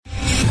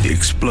the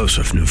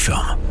explosive new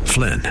film,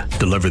 Flynn,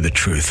 Deliver the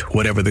Truth,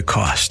 Whatever the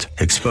Cost,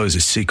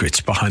 exposes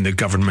secrets behind the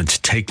government's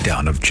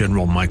takedown of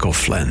General Michael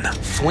Flynn.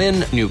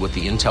 Flynn knew what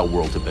the intel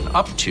world had been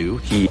up to.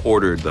 He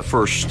ordered the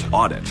first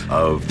audit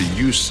of the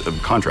use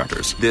of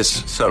contractors.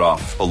 This set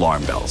off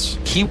alarm bells.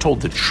 He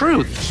told the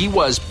truth. He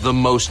was the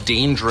most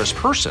dangerous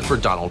person for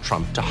Donald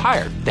Trump to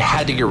hire. They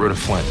had to get rid of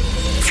Flynn.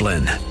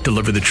 Flynn,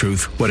 Deliver the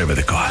Truth, Whatever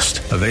the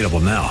Cost. Available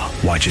now.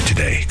 Watch it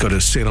today. Go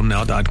to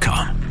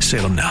salemnow.com.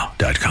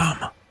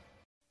 salemnow.com.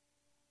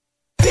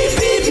 Beep,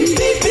 beep, beep,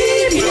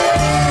 beep,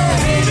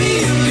 yeah.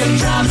 Baby, you can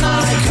drive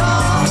my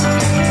car.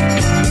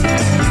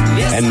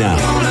 Yes, and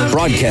now,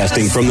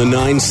 broadcasting from the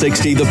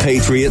 960 The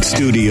Patriot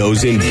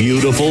Studios in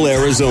beautiful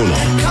Arizona,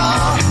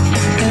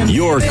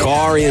 your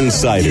car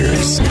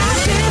insiders.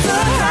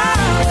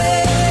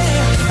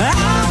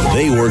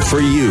 They work for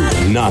you,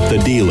 not the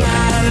dealer.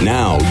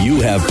 Now you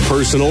have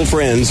personal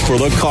friends for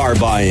the car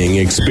buying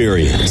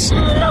experience.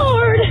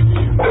 Lord,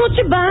 won't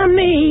you buy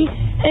me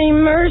a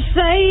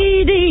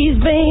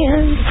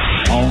Mercedes-Benz?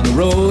 On the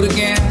road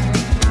again.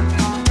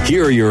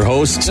 Here are your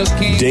hosts,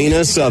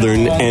 Dana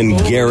Southern and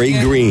Gary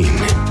Green.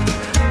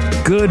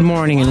 Good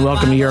morning and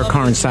welcome to Your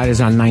Car Insiders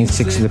on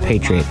 960 The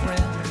Patriot.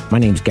 My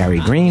name's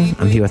Gary Green.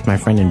 I'm here with my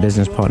friend and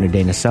business partner,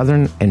 Dana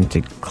Southern, and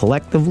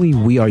collectively,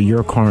 we are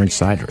Your Car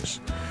Insiders.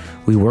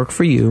 We work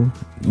for you,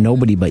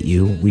 nobody but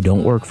you. We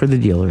don't work for the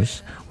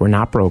dealers. We're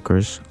not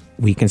brokers.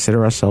 We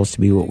consider ourselves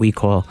to be what we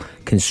call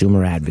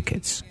consumer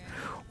advocates.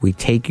 We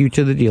take you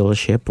to the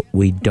dealership.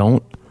 We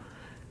don't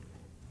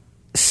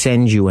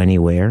send you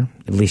anywhere.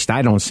 At least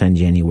I don't send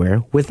you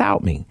anywhere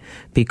without me,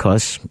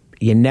 because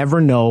you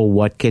never know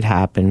what could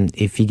happen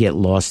if you get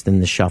lost in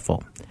the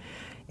shuffle.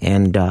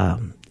 And I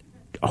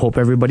hope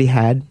everybody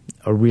had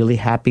a really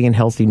happy and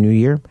healthy New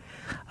Year.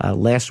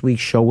 Last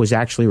week's show was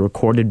actually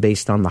recorded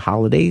based on the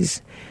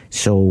holidays,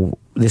 so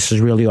this is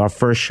really our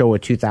first show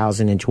of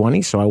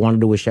 2020, so I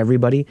wanted to wish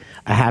everybody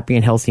a happy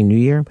and healthy New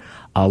Year.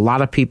 A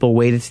lot of people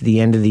waited to the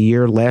end of the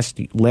year. Last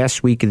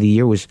week of the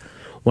year was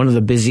one of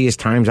the busiest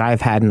times I've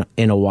had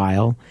in a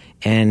while,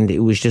 and it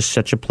was just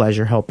such a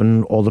pleasure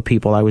helping all the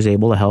people I was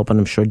able to help, and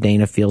I'm sure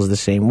Dana feels the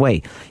same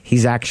way.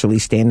 He's actually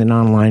standing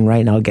online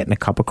right now getting a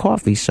cup of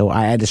coffee, so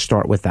I had to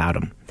start without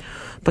him.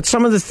 But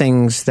some of the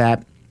things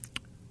that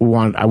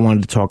I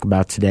wanted to talk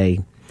about today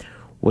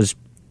was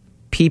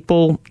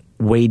people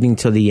waiting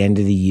till the end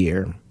of the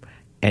year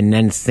and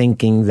then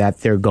thinking that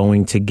they're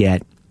going to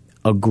get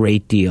a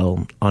great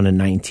deal on a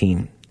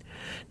 19.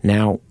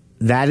 Now,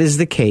 that is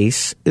the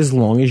case as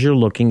long as you're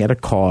looking at a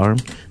car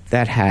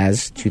that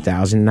has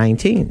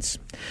 2019s.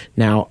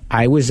 Now,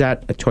 I was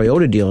at a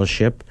Toyota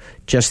dealership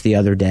just the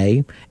other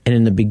day, and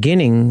in the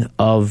beginning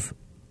of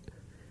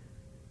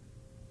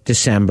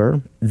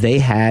December, they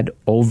had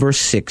over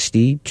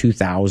 60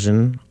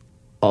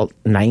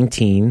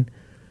 2019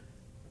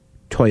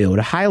 Toyota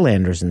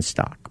Highlanders in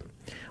stock.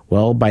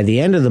 Well, by the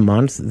end of the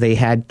month, they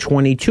had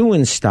 22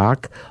 in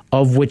stock,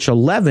 of which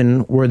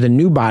 11 were the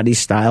new body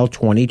style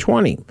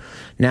 2020.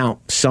 Now,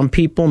 some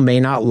people may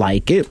not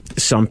like it.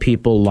 Some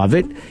people love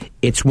it.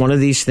 It's one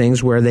of these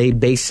things where they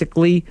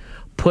basically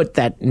put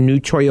that new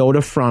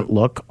Toyota front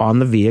look on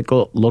the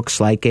vehicle. It looks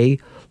like a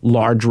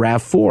large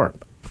RAV4.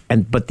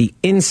 But the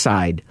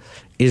inside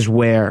is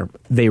where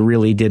they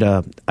really did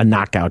a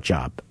knockout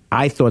job.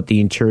 I thought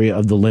the interior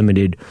of the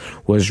Limited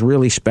was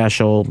really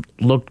special,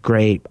 looked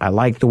great. I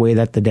liked the way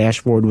that the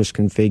dashboard was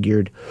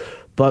configured.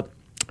 But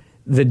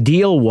the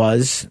deal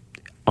was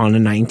on a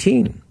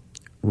 19.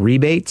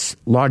 Rebates,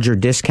 larger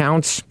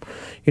discounts.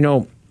 You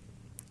know,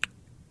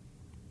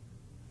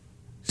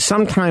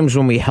 sometimes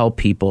when we help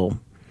people,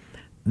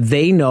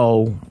 they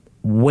know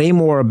way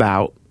more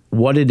about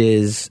what it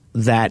is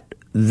that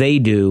they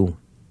do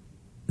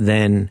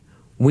than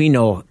we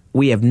know.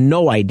 We have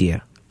no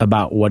idea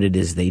about what it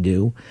is they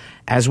do.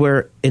 As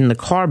we're in the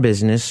car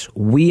business,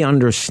 we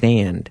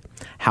understand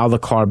how the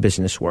car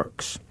business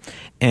works.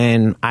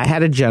 And I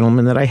had a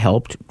gentleman that I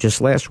helped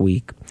just last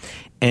week,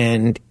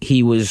 and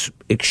he was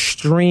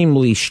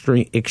extremely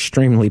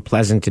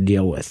pleasant to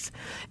deal with.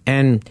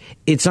 And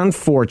it's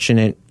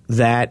unfortunate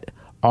that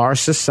our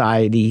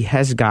society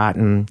has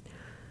gotten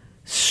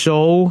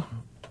so,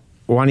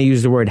 I want to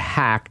use the word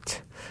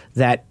hacked,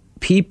 that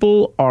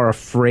people are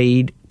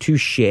afraid to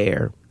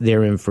share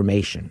their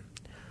information.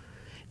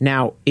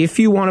 Now, if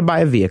you want to buy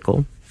a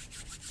vehicle,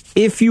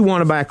 if you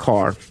want to buy a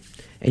car,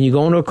 and you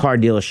go into a car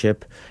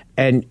dealership,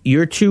 and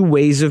your two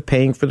ways of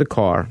paying for the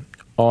car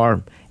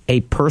are a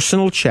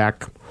personal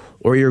check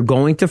or you're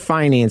going to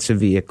finance a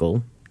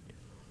vehicle,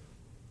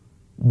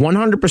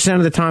 100%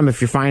 of the time, if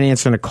you're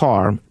financing a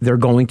car, they're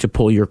going to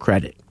pull your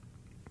credit.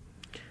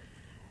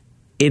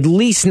 At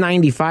least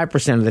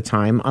 95% of the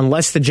time,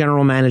 unless the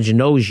general manager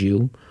knows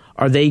you,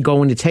 are they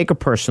going to take a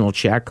personal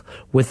check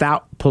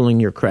without pulling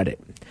your credit.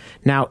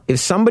 Now, if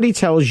somebody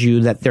tells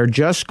you that they're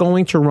just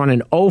going to run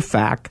an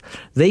OFAC,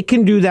 they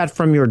can do that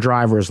from your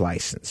driver's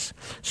license.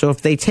 So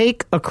if they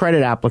take a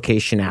credit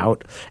application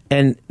out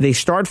and they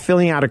start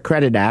filling out a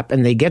credit app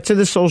and they get to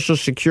the Social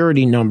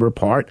Security number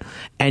part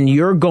and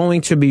you're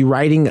going to be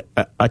writing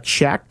a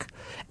check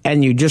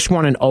and you just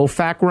want an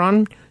OFAC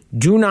run,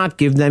 do not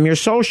give them your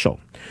social.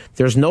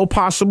 There's no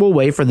possible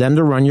way for them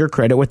to run your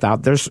credit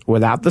without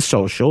the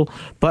social.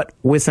 But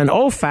with an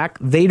OFAC,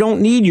 they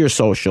don't need your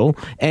social.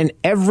 And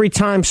every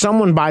time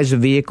someone buys a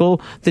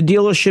vehicle, the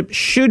dealership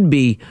should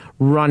be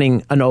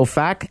running an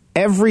OFAC.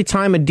 Every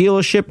time a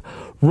dealership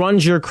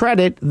runs your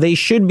credit, they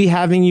should be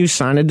having you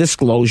sign a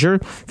disclosure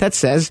that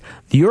says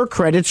your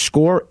credit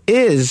score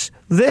is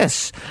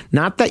this.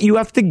 Not that you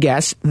have to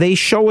guess, they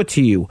show it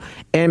to you.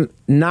 And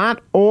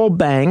not all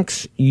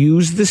banks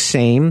use the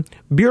same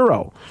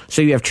bureau.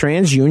 So you have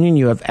TransUnion,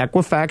 you have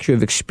Equifax, you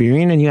have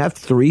Experian, and you have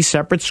 3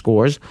 separate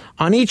scores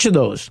on each of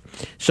those.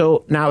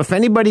 So now if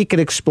anybody could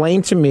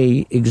explain to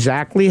me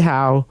exactly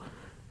how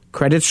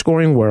credit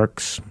scoring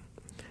works,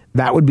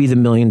 that would be the $1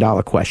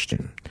 million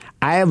question.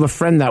 I have a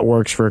friend that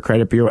works for a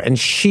credit bureau, and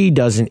she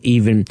doesn't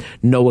even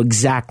know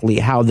exactly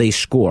how they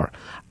score.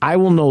 I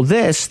will know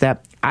this,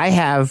 that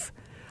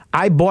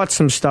I bought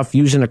some stuff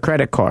using a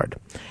credit card,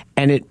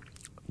 and it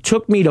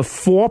took me to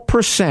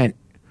 4%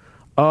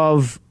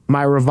 of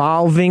my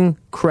revolving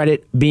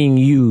credit being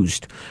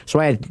used. So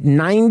I had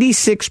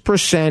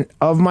 96%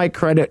 of my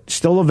credit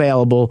still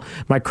available.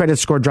 My credit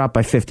score dropped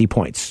by 50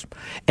 points.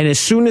 And as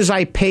soon as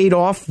I paid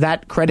off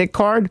that credit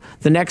card,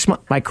 the next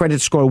month, my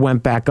credit score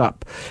went back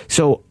up.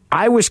 So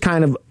I was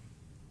kind of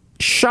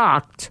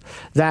shocked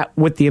that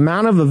with the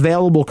amount of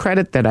available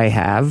credit that I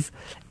have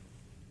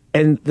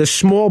and the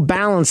small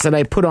balance that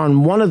I put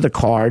on one of the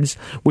cards,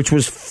 which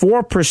was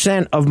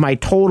 4% of my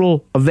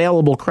total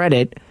available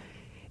credit,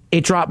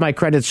 it dropped my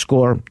credit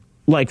score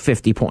like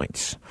 50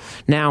 points.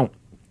 Now,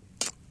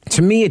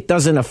 to me, it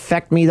doesn't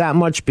affect me that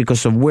much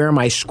because of where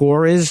my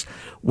score is.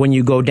 When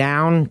you go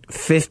down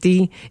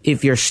 50,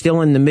 if you're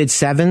still in the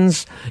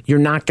mid-sevens, you're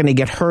not going to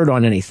get hurt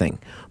on anything.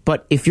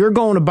 But if you're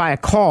going to buy a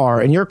car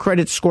and your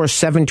credit score is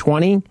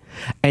 720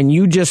 and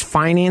you just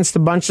financed a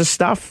bunch of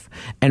stuff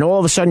and all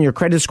of a sudden your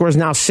credit score is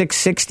now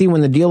 660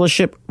 when the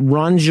dealership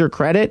runs your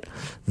credit,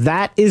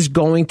 that is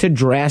going to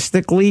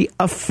drastically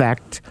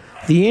affect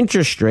the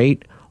interest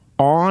rate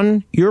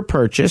on your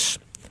purchase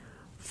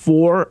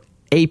for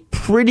a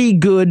pretty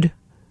good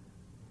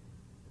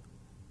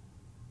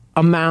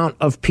amount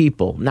of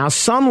people. Now,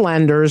 some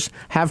lenders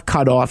have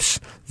cutoffs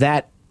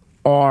that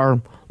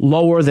are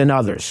lower than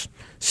others.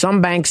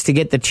 Some banks, to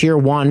get the tier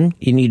 1,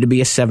 you need to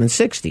be a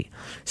 760.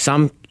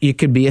 Some, you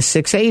could be a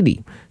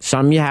 680.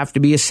 Some, you have to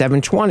be a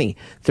 720.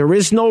 There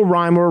is no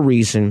rhyme or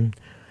reason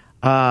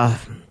to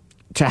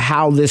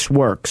how this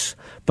works.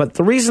 But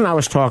the reason I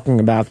was talking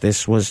about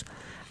this was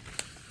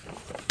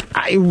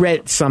I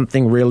read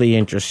something really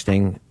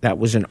interesting that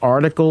was an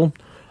article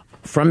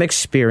from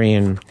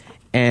Experian,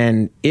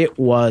 and it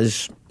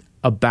was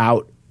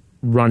about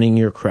running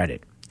your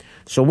credit.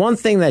 So one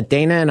thing that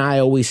Dana and I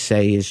always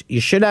say is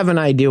you should have an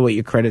idea what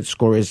your credit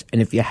score is, and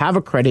if you have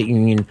a credit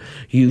union,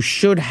 you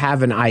should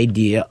have an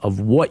idea of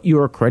what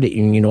your credit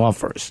union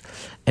offers.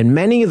 And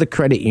many of the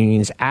credit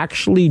unions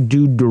actually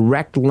do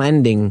direct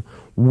lending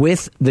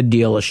with the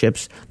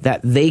dealerships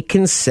that they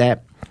can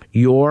set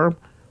your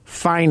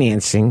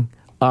financing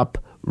up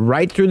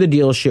right through the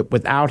dealership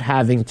without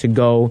having to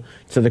go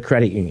to the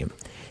credit union.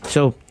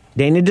 So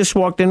Dana just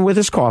walked in with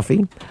his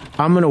coffee.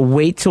 I'm going to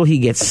wait till he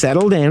gets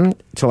settled in,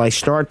 till I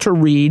start to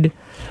read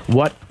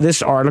what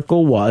this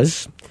article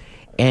was.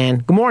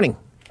 And good morning.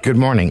 Good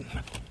morning.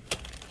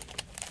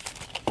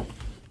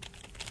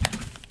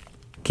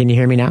 Can you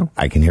hear me now?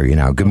 I can hear you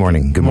now. Good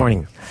morning. Good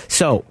morning.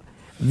 So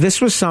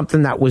this was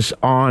something that was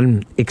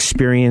on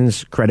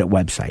Experian's credit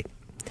website.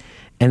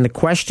 And the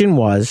question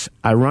was,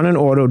 I run an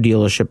auto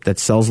dealership that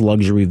sells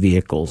luxury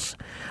vehicles.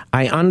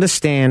 I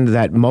understand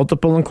that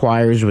multiple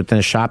inquiries within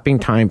a shopping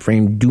time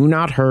frame do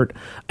not hurt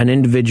an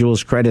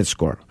individual's credit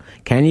score.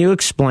 Can you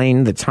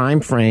explain the time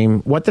frame,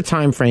 what the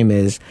time frame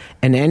is,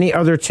 and any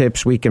other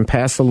tips we can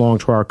pass along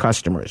to our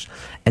customers?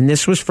 And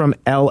this was from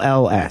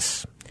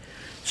LLS.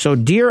 So,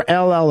 dear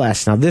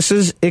LLS, now this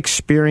is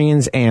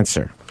Experian's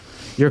answer.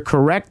 You're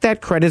correct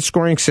that credit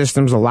scoring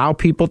systems allow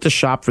people to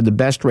shop for the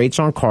best rates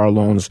on car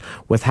loans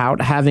without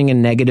having a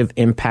negative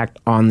impact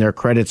on their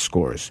credit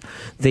scores.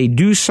 They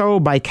do so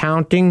by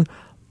counting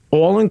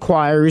all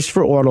inquiries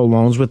for auto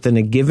loans within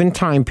a given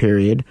time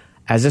period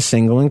as a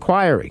single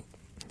inquiry.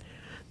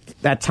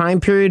 That time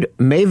period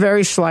may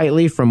vary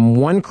slightly from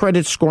one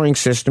credit scoring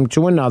system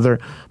to another,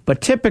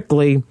 but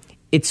typically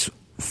it's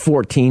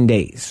 14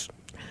 days.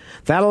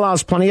 That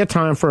allows plenty of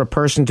time for a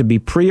person to be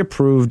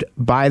pre-approved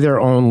by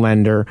their own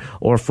lender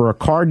or for a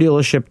car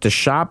dealership to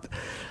shop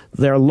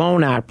their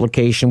loan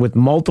application with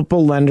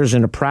multiple lenders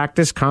in a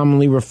practice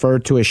commonly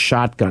referred to as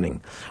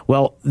shotgunning.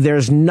 Well,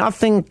 there's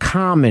nothing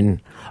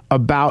common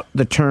about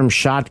the term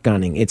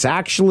shotgunning. It's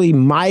actually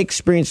my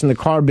experience in the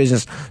car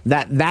business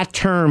that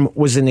term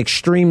was an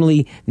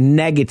extremely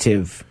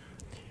negative.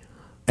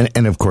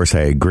 And of course,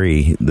 I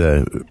agree.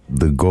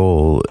 The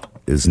goal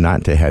is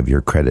not to have your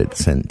credit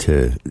sent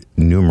to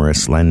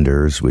numerous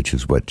lenders, which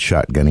is what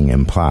shotgunning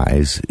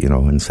implies. You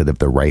know, instead of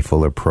the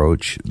rifle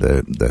approach,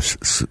 the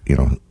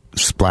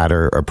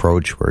splatter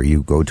approach, where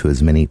you go to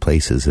as many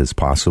places as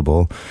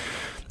possible.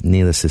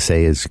 Needless to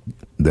say, is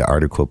the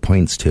article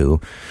points to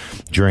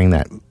during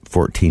that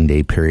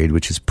 14-day period,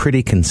 which is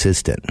pretty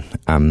consistent.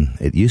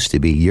 It used to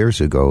be years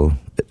ago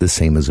the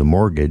same as a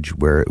mortgage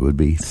where it would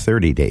be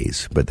 30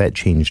 days, but that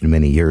changed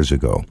many years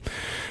ago.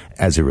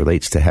 As it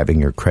relates to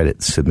having your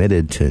credit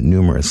submitted to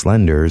numerous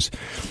lenders,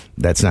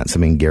 that's not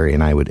something Gary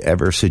and I would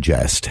ever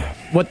suggest.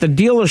 What the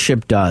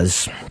dealership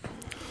does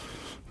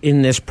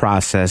in this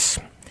process,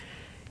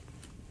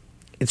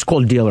 it's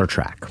called Dealer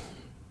Track.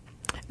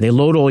 They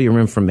load all your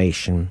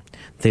information.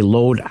 They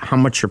load how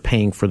much you're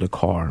paying for the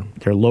car.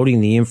 They're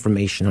loading the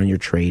information on your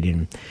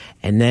trade-in.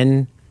 And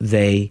then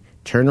they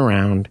turn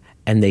around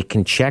and they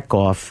can check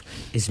off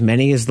as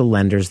many as the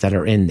lenders that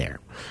are in there.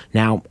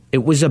 Now,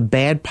 it was a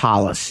bad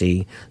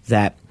policy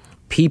that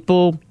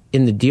people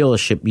in the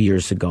dealership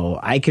years ago,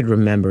 I could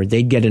remember,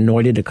 they'd get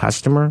annoyed at a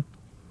customer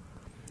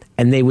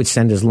and they would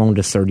send his loan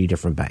to 30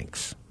 different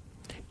banks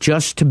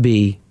just to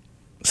be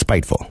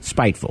spiteful.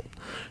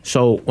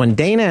 So when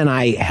Dana and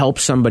I help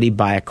somebody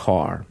buy a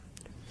car,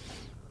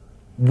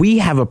 we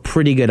have a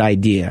pretty good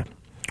idea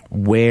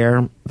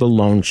where the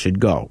loan should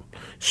go.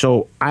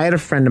 So I had a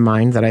friend of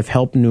mine that I've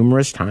helped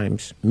numerous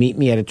times meet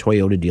me at a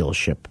Toyota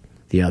dealership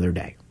the other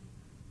day.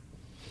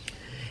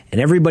 And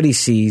everybody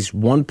sees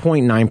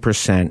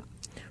 1.9%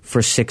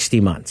 for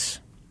 60 months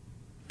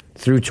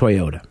through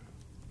Toyota.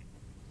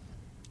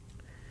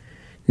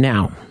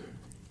 Now,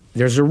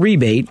 there's a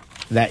rebate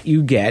that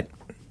you get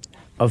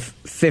of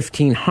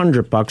 $1,500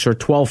 or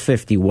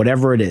 $1,250,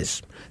 whatever it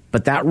is.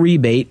 But that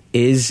rebate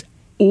is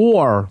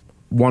or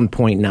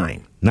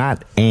 1.9.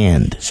 Not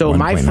and. So 1.9.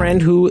 my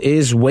friend, who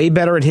is way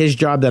better at his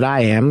job than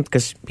I am,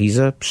 because he's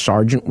a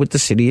sergeant with the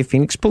City of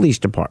Phoenix Police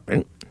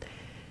Department,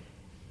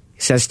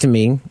 says to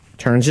me,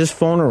 turns his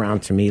phone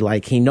around to me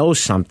like he knows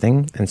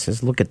something and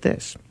says, look at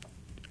this.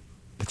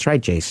 That's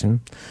right, Jason.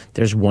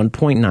 There's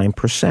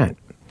 1.9%.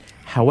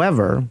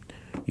 However,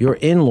 your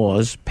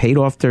in-laws paid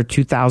off their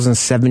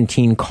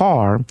 2017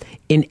 car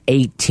in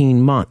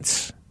 18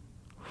 months.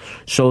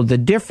 So the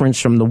difference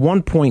from the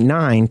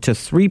 1.9 to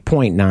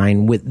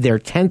 3.9 with their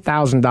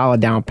 $10,000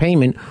 down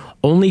payment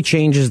only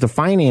changes the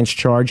finance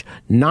charge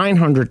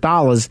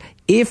 $900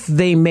 if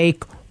they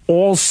make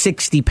all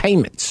 60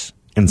 payments.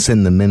 And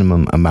send the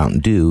minimum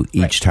amount due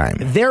each time.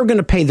 They're going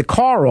to pay the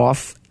car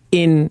off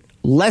in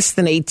less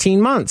than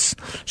 18 months.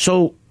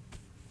 So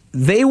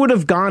they would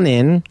have gone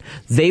in,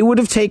 they would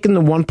have taken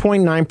the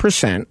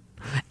 1.9%,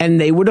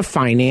 and they would have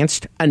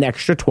financed an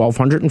extra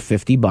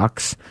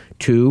 $1,250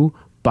 to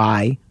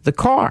buy the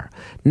car.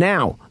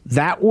 Now,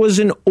 that was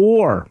an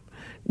or.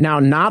 Now,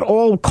 not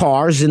all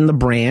cars in the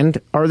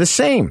brand are the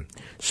same.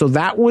 So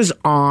that was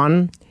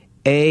on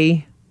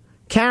a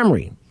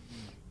Camry.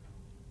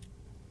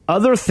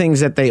 Other things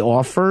that they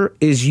offer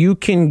is you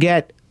can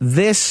get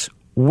this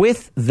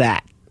with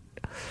that.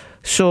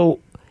 So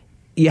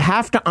you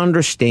have to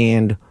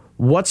understand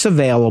what's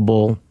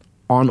available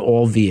on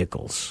all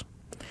vehicles.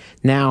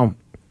 Now,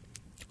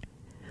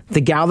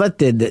 the gal that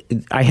did it,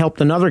 I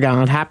helped another gal,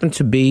 and it happened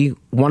to be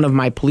one of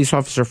my police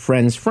officer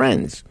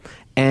friends.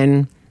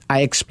 And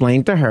I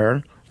explained to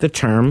her the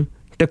term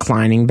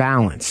declining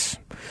balance.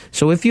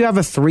 So if you have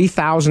a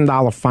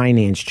 $3,000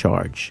 finance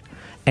charge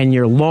and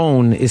your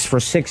loan is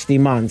for 60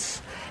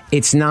 months,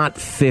 it's not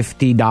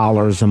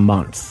 $50 a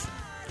month.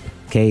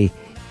 Okay?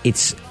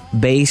 It's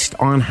based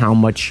on how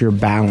much your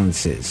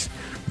balance is.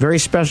 Very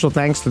special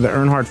thanks to the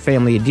Earnhardt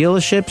family of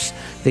dealerships.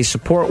 They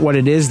support what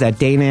it is that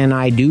Dana and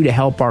I do to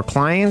help our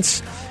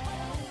clients.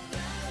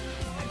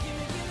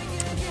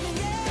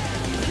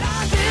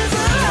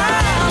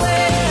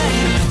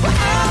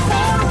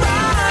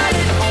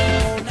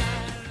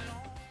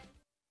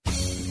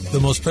 The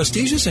most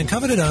prestigious and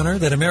coveted honor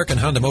that American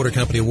Honda Motor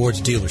Company awards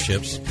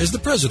dealerships is the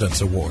President's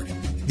Award.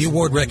 The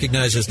award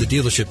recognizes the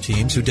dealership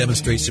teams who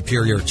demonstrate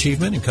superior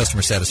achievement in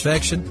customer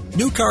satisfaction,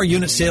 new car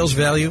unit sales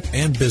value,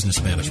 and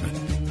business management.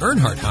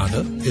 Earnhardt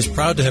Honda is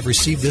proud to have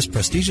received this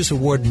prestigious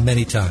award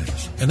many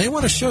times, and they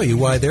want to show you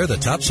why they're the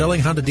top-selling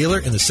Honda dealer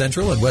in the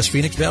Central and West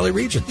Phoenix Valley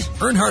regions.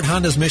 Earnhardt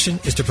Honda's mission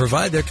is to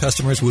provide their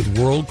customers with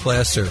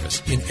world-class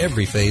service in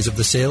every phase of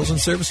the sales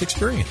and service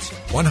experience.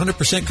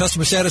 100%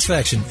 customer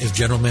satisfaction is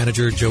General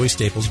Manager Joey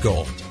Staples'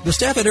 goal. The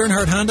staff at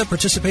Earnhardt Honda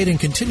participate in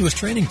continuous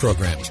training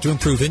programs to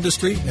improve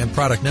industry and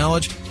product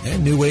knowledge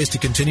and new ways to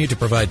continue to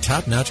provide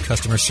top-notch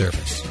customer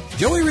service.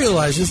 Joey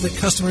realizes that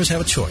customers have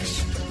a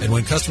choice. And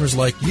when customers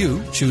like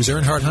you choose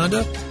Earnhardt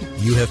Honda,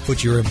 you have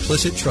put your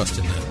implicit trust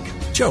in them.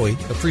 Joey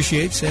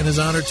appreciates and is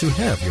honored to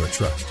have your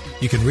trust.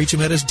 You can reach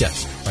him at his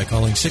desk by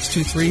calling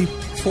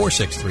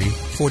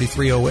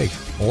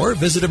 623-463-4308 or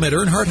visit him at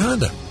Earnhardt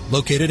Honda,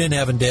 located in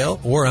Avondale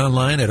or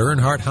online at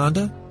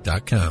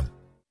earnhardthonda.com.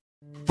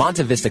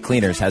 Monte Vista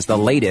Cleaners has the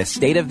latest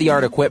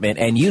state-of-the-art equipment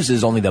and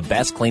uses only the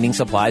best cleaning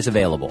supplies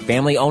available.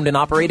 Family owned and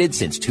operated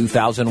since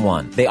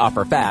 2001. They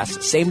offer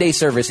fast, same-day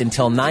service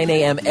until 9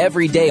 a.m.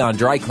 every day on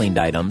dry cleaned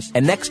items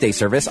and next-day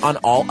service on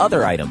all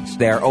other items.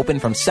 They are open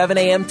from 7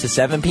 a.m. to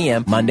 7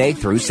 p.m. Monday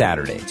through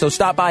Saturday. So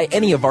stop by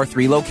any of our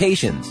 3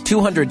 locations: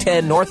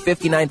 210 North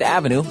 59th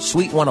Avenue,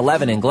 Suite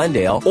 111 in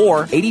Glendale,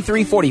 or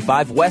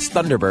 8345 West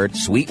Thunderbird,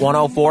 Suite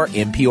 104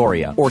 in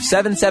Peoria, or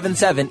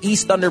 777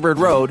 East Thunderbird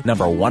Road,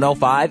 number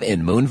 105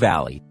 in Moon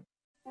Valley.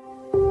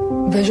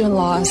 Vision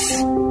loss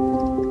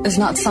is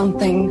not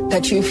something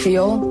that you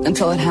feel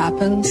until it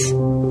happens.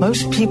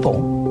 Most people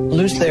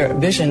lose their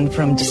vision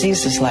from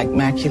diseases like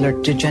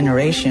macular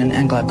degeneration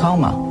and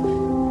glaucoma,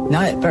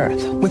 not at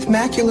birth. With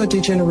macular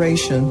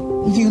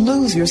degeneration, you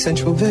lose your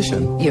central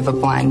vision. You have a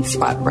blind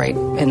spot right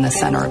in the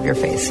center of your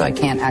face, so I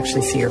can't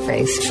actually see your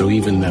face. So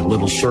even that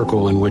little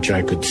circle in which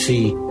I could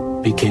see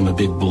became a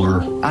big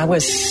blur. I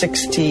was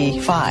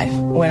 65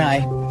 when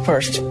I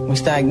first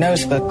was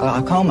diagnosed with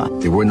glaucoma.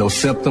 There were no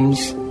symptoms.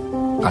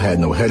 I had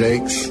no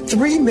headaches.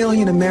 3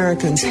 million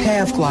Americans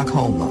have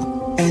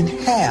glaucoma, and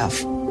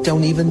half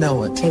don't even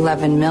know it.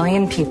 11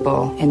 million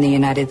people in the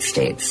United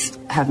States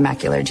have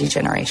macular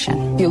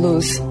degeneration. You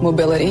lose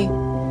mobility,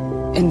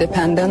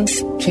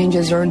 independence,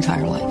 changes your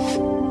entire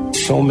life.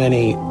 So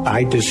many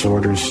eye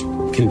disorders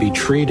can be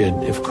treated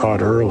if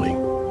caught early.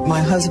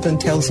 My husband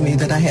tells me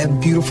that I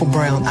have beautiful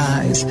brown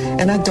eyes,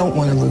 and I don't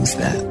want to lose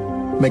that.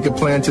 Make a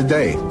plan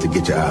today to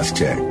get your eyes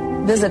checked.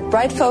 Visit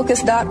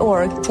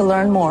brightfocus.org to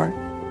learn more.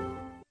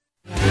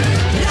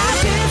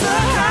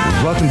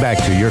 Welcome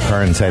back to Your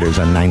Car Insiders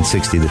on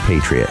 960 The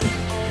Patriot.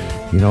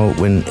 You know,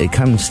 when it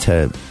comes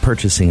to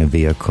purchasing a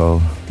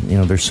vehicle, you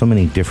know, there's so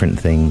many different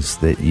things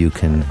that you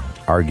can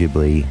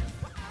arguably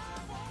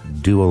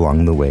do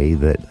along the way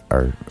that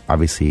are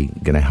obviously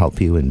going to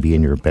help you and be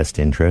in your best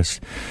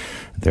interest.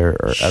 There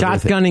are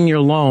shotgunning your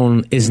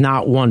loan is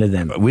not one of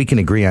them. We can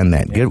agree on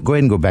that. Go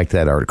ahead and go back to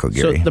that article,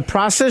 Gary. So the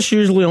process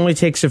usually only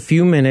takes a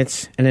few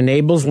minutes and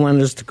enables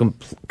lenders to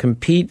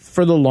compete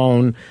for the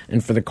loan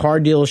and for the car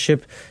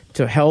dealership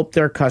to help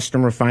their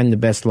customer find the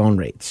best loan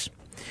rates.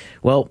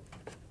 Well,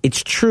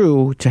 it's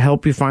true to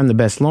help you find the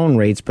best loan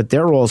rates, but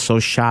they're also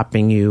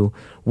shopping you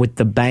with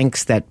the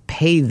banks that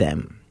pay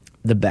them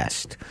the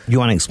best. You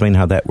want to explain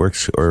how that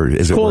works, or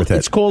is it worth it?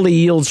 It's called a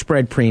yield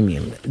spread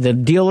premium. The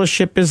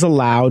dealership is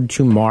allowed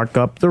to mark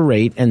up the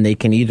rate, and they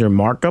can either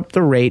mark up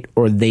the rate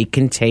or they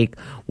can take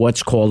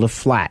what's called a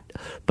flat.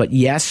 But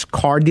yes,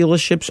 car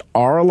dealerships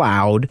are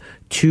allowed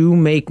to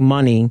make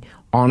money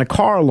on a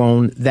car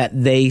loan that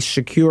they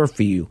secure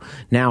for you.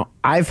 Now,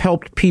 I've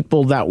helped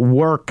people that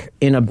work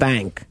in a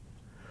bank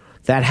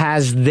that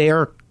has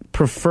their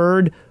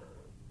preferred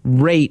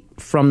rate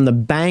from the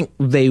bank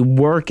they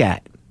work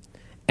at,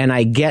 and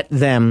I get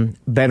them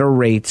better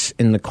rates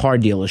in the car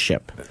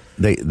dealership.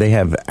 They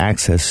have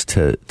access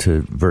to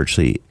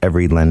virtually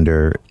every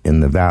lender in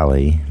the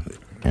valley,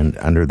 and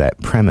under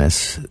that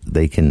premise,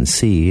 they can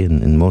see,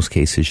 and in most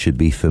cases should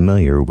be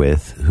familiar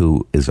with,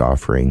 who is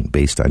offering,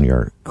 based on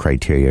your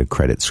criteria,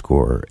 credit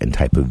score, and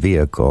type of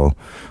vehicle,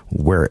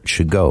 where it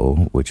should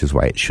go, which is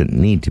why it shouldn't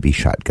need to be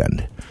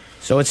shotgunned.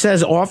 So it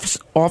says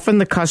often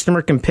the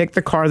customer can pick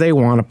the car they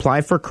want,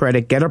 apply for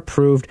credit, get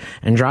approved,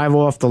 and drive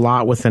off the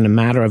lot within a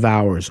matter of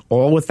hours,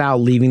 all without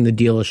leaving the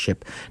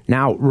dealership.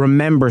 Now,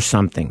 remember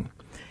something.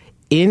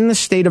 In the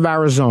state of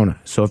Arizona,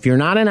 so if you're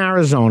not in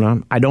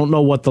Arizona, I don't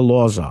know what the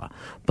laws are,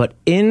 but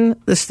in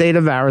the state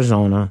of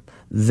Arizona,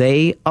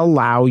 they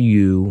allow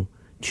you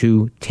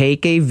to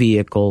take a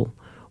vehicle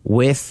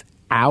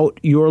without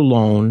your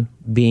loan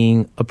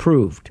being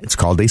approved. It's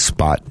called a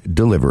spot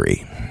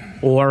delivery.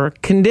 Or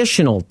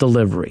conditional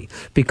delivery,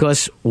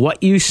 because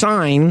what you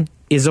sign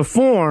is a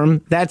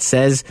form that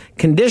says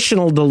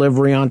conditional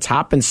delivery on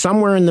top, and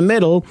somewhere in the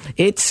middle,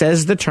 it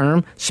says the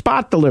term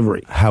spot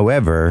delivery.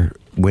 However,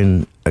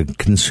 when a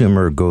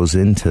consumer goes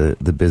into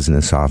the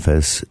business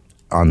office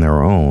on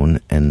their own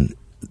and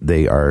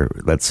they are,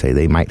 let's say,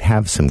 they might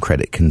have some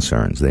credit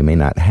concerns, they may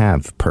not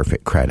have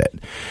perfect credit.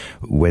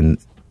 When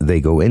they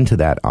go into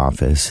that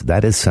office,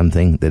 that is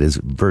something that is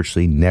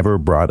virtually never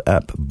brought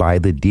up by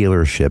the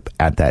dealership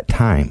at that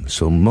time.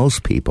 So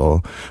most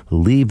people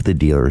leave the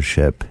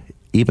dealership,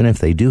 even if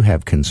they do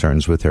have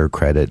concerns with their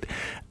credit,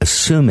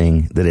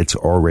 assuming that it's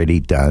already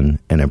done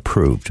and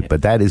approved.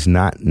 But that is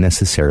not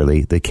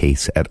necessarily the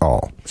case at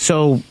all.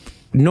 So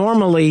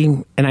normally,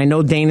 and I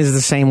know Dane is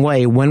the same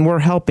way, when we're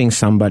helping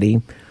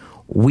somebody,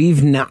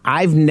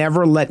 I've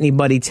never let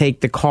anybody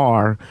take the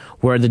car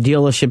where the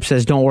dealership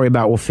says, don't worry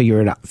about it, we'll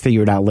figure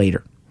it out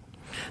later.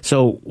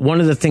 So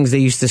one of the things they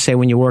used to say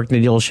when you worked in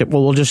the dealership,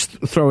 well, we'll just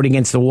throw it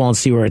against the wall and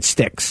see where it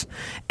sticks.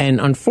 And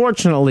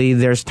unfortunately,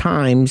 there's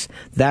times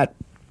that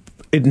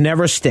it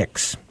never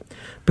sticks.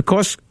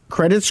 Because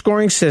credit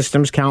scoring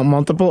systems count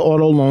multiple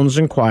auto loans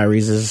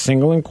inquiries as a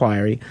single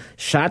inquiry,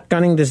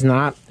 shotgunning does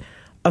not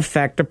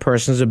affect a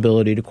person's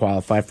ability to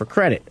qualify for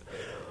credit.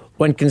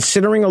 When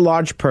considering a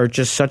large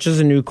purchase, such as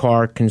a new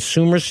car,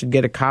 consumers should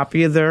get a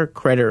copy of their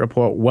credit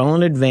report well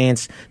in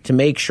advance to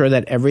make sure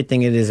that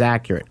everything is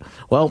accurate.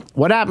 Well,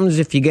 what happens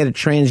if you get a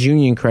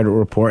TransUnion credit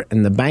report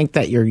and the bank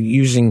that you're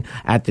using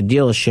at the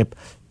dealership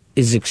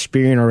is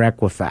Experian or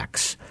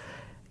Equifax?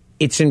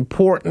 It's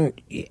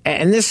important,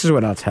 and this is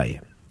what I'll tell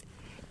you.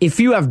 If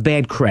you have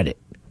bad credit,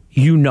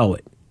 you know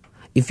it.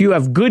 If you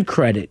have good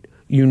credit,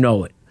 you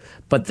know it.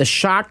 But the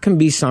shock can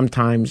be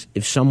sometimes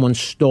if someone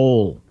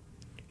stole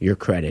your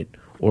credit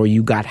or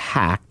you got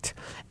hacked,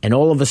 and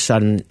all of a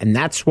sudden, and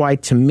that's why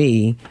to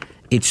me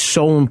it's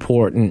so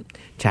important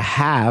to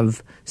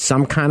have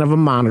some kind of a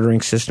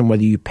monitoring system,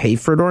 whether you pay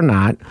for it or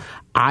not.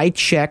 I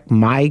check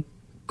my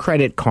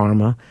Credit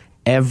Karma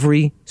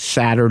every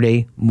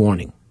Saturday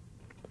morning.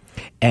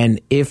 And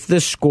if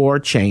the score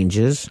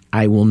changes,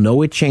 I will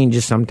know it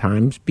changes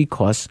sometimes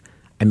because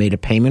I made a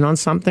payment on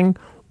something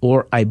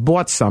or I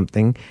bought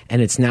something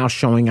and it's now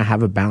showing I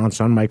have a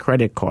balance on my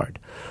credit card.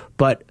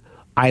 But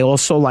I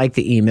also like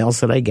the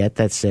emails that I get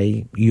that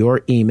say your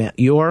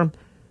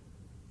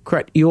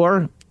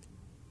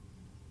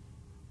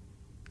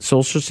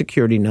Social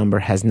Security number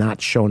has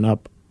not shown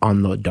up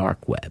on the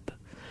dark web.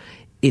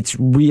 It's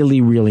really,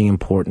 really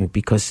important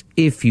because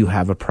if you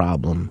have a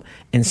problem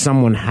and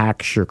someone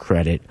hacks your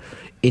credit,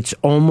 it's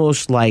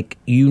almost like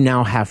you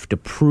now have to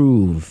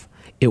prove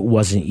it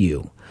wasn't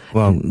you.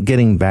 Well,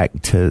 getting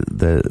back to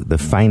the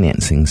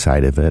financing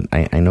side of it,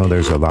 I know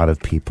there's a lot of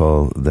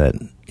people that,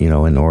 you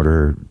know, in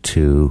order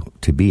to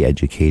be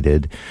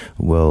educated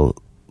will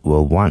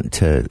want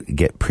to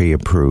get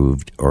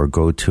pre-approved or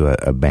go to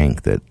a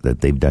bank that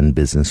they've done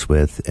business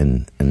with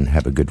and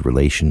have a good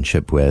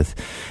relationship with.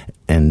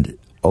 And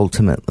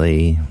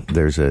ultimately,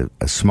 there's a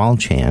small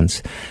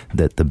chance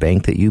that the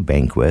bank that you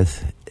bank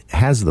with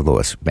has the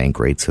lowest bank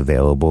rates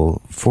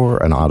available for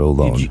an auto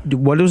loan.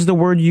 What was the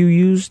word you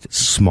used?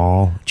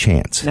 Small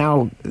chance.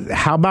 Now,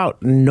 how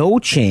about no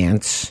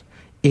chance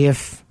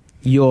if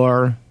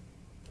you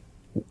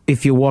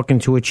walk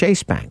into a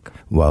Chase bank?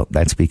 Well,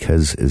 that's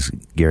because, as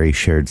Gary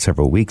shared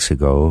several weeks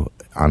ago,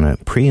 on a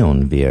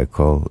pre-owned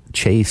vehicle,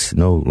 Chase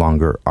no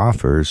longer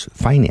offers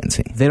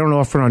financing. They don't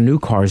offer on new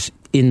cars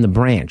in the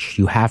branch.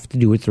 You have to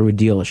do it through a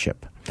dealership.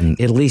 And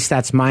at least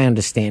that's my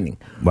understanding.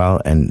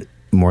 Well, and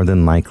more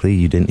than likely,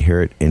 you didn't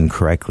hear it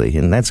incorrectly.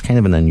 And that's kind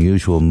of an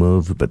unusual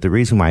move. But the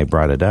reason why I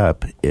brought it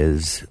up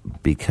is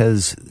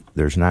because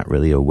there's not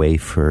really a way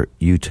for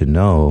you to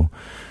know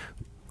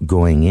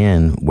going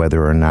in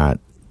whether or not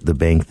the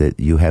bank that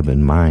you have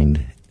in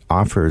mind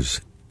offers,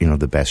 you know,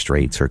 the best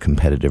rates or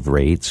competitive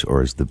rates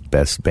or is the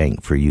best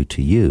bank for you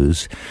to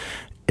use.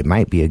 It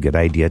might be a good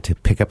idea to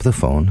pick up the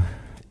phone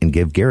and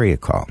give Gary a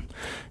call.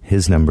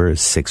 His number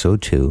is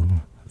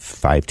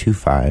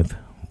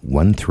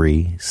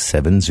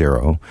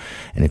 602-525-1370.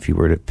 And if you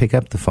were to pick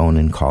up the phone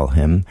and call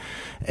him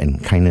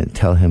and kind of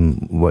tell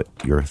him what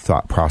your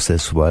thought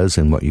process was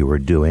and what you were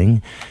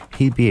doing,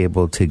 he'd be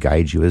able to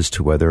guide you as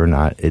to whether or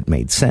not it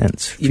made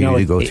sense for you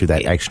to go through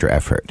that extra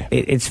effort.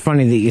 It's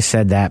funny that you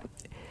said that.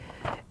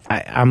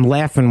 I'm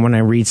laughing when I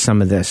read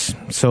some of this.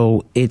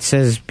 So it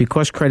says,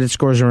 because credit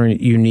scores are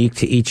unique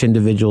to each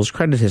individual's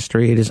credit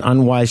history, it is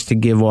unwise to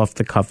give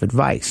off-the-cuff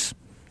advice.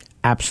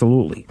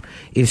 Absolutely.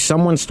 If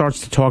someone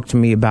starts to talk to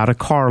me about a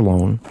car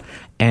loan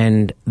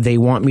and they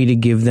want me to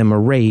give them a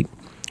rate,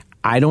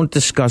 I don't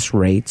discuss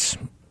rates,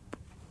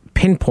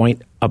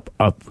 pinpoint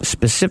a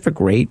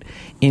specific rate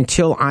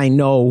until I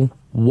know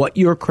what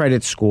your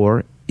credit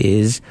score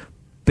is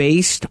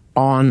based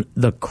on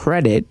the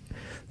credit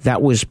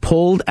that was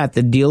pulled at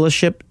the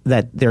dealership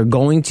that they're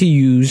going to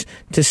use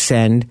to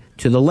send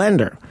to the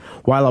lender.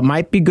 While it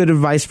might be good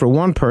advice for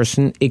one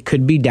person, it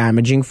could be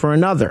damaging for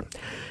another.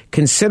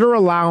 Consider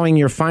allowing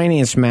your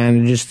finance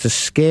managers to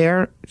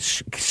share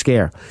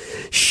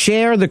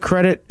the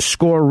credit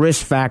score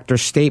risk factor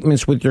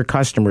statements with your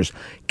customers.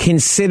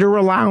 Consider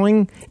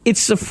allowing.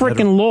 It's a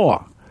frickin'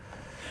 law.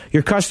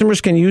 Your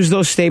customers can use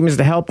those statements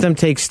to help them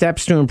take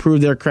steps to improve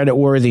their credit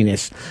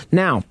worthiness.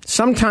 Now,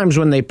 sometimes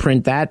when they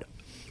print that,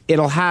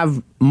 it'll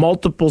have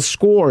multiple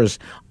scores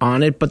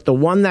on it, but the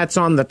one that's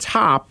on the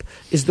top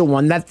is the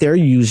one that they're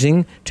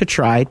using to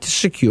try to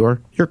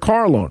secure your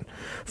car loan.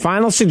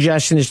 Final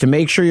suggestion is to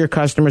make sure your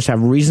customers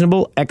have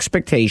reasonable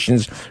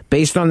expectations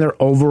based on their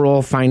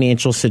overall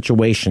financial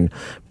situation.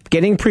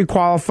 Getting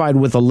pre-qualified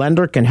with a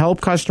lender can help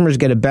customers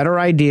get a better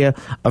idea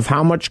of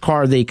how much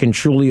car they can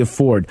truly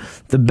afford.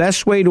 The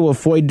best way to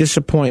avoid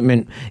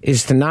disappointment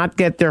is to not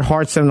get their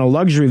hearts set on a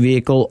luxury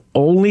vehicle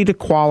only to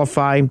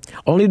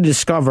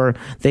discover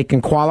they can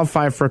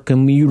qualify for a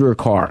commuter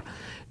car.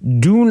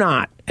 Do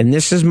not, and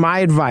this is my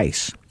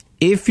advice,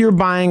 if you're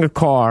buying a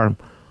car,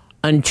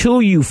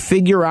 until you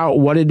figure out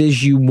what it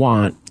is you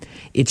want,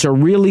 it's a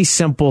really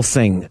simple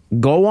thing.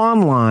 Go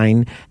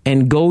online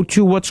and go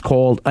to what's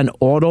called an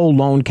auto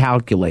loan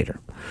calculator.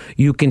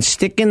 You can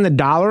stick in the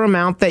dollar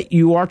amount that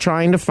you are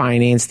trying to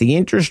finance, the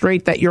interest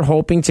rate that you're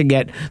hoping to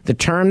get, the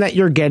term that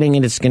you're getting,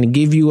 and it's going to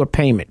give you a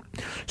payment.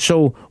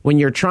 So when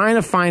you're trying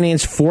to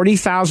finance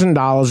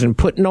 $40,000 and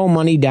put no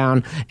money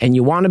down, and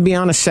you want to be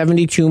on a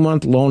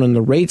 72-month loan and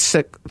the rate's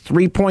at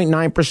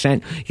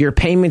 3.9%, your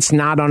payment's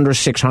not under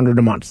 $600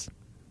 a month.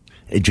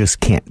 It just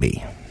can't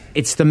be.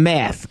 It's the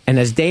math. And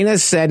as Dana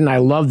said, and I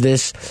love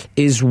this,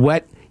 is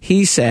what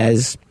he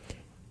says.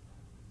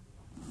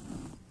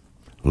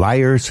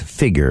 Liars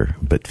figure,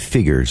 but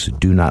figures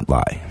do not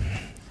lie.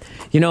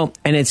 You know,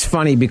 and it's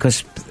funny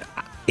because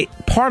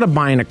part of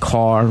buying a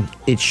car,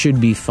 it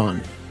should be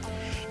fun.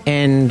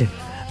 And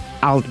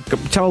I'll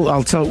tell,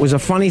 it was a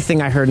funny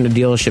thing I heard in the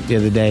dealership the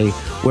other day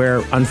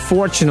where,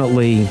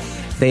 unfortunately,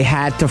 they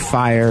had to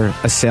fire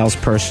a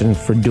salesperson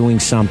for doing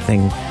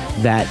something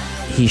that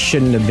he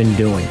shouldn't have been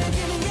doing.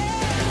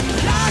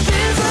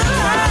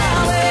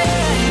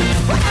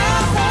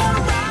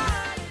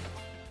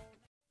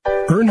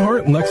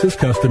 Earnhardt Lexus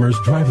customers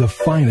drive the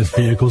finest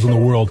vehicles in the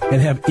world and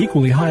have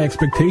equally high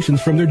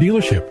expectations from their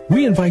dealership.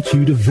 We invite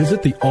you to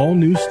visit the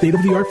all-new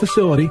state-of-the-art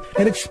facility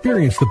and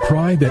experience the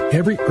pride that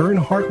every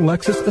Earnhardt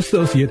Lexus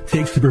associate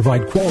takes to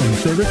provide quality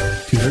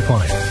service to their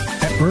clients.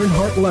 At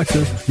Earnhardt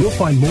Lexus, you'll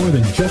find more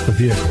than just a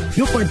vehicle.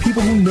 You'll find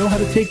people who know how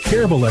to take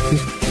care of a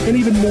Lexus, and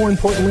even more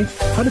importantly,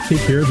 how to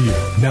take care of you.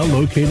 Now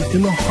located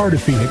in the heart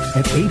of Phoenix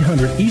at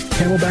 800 East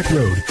Camelback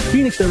Road,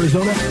 Phoenix,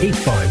 Arizona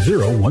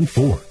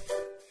 85014.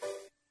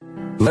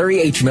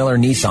 Larry H. Miller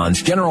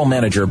Nissan's General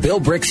Manager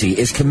Bill Brixey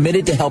is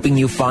committed to helping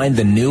you find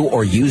the new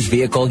or used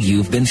vehicle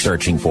you've been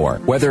searching for.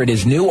 Whether it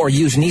is new or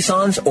used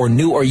Nissans or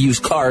new or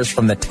used cars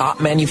from the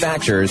top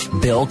manufacturers,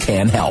 Bill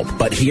can help.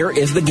 But here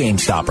is the game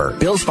stopper.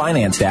 Bill's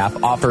finance staff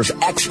offers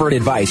expert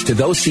advice to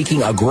those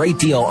seeking a great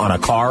deal on a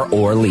car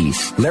or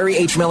lease. Larry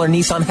H. Miller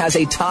Nissan has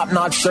a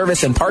top-notch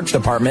service and parts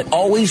department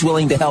always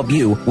willing to help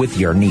you with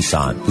your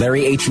Nissan.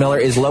 Larry H. Miller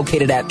is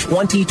located at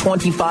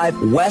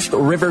 2025 West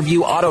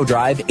Riverview Auto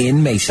Drive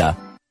in Mesa.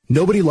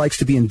 Nobody likes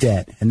to be in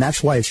debt, and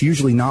that's why it's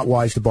usually not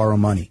wise to borrow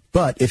money.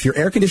 But if your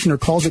air conditioner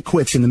calls it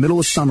quits in the middle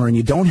of summer and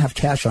you don't have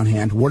cash on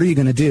hand, what are you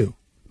going to do?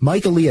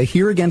 Mike Aaliyah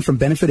here again from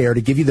Benefit Air to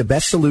give you the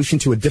best solution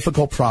to a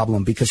difficult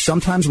problem, because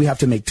sometimes we have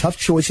to make tough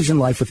choices in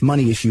life with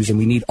money issues and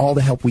we need all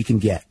the help we can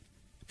get.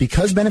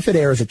 Because Benefit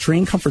Air is a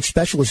Train Comfort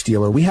Specialist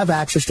dealer, we have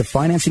access to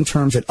financing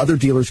terms that other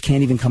dealers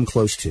can't even come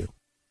close to.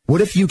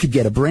 What if you could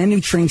get a brand new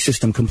train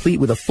system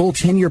complete with a full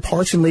 10-year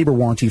parts and labor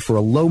warranty for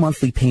a low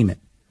monthly payment?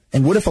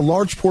 And what if a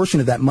large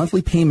portion of that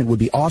monthly payment would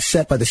be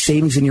offset by the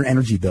savings in your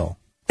energy bill?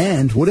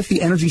 And what if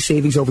the energy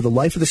savings over the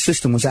life of the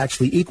system was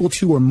actually equal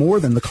to or more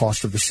than the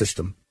cost of the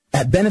system?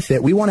 At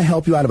Benefit, we want to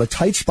help you out of a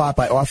tight spot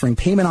by offering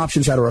payment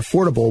options that are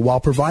affordable while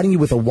providing you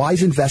with a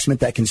wise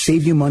investment that can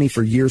save you money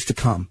for years to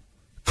come.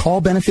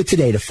 Call Benefit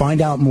today to find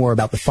out more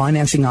about the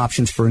financing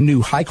options for a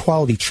new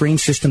high-quality train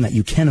system that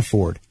you can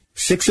afford.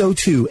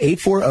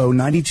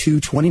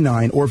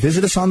 602-840-9229 or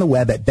visit us on the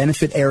web at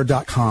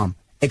benefitair.com.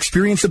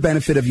 Experience the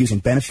benefit of using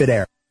Benefit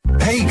Air.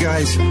 Hey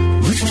guys,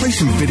 let's play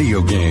some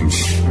video games.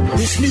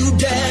 This new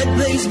dad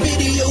plays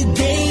video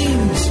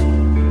games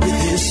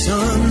with his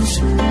sons,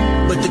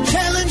 but the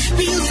challenge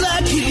feels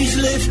like he's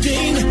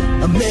lifting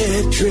a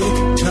metric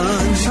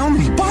ton. How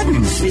many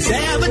buttons? His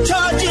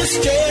avatar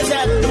just stares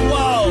at the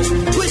walls,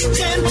 twists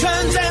and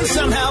turns and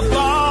somehow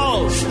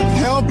falls.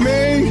 Help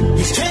me!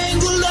 He's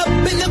tangled up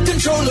in the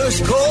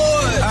controller's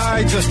cord.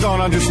 I just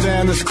don't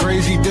understand this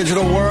crazy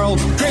digital world.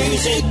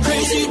 Crazy,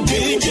 crazy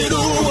digital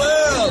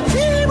world.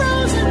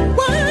 Heroes and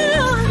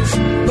worlds.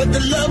 But the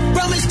love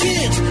from his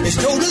kids is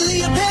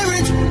totally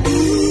apparent.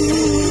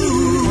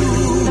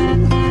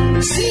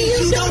 Ooh. See,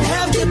 you don't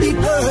have to be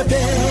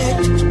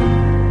perfect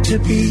to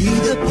be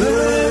the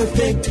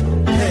perfect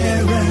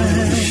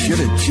parent. Should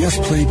have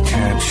just played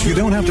catch. You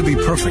don't have to be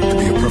perfect to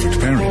be a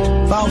perfect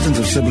parent. Thousands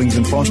of siblings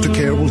in foster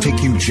care will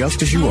take you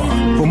just as you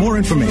are. For more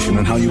information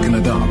on how you can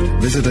adopt,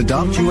 visit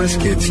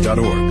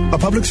adoptuskids.org. A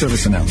public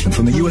service announcement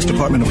from the U.S.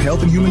 Department of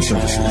Health and Human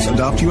Services,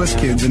 Adopt U.S.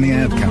 Kids, and the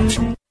Ad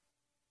Council.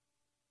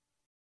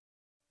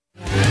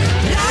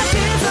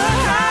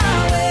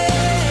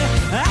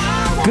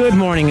 Good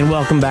morning and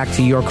welcome back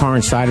to Your Car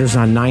Insiders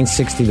on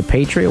 960 The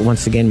Patriot.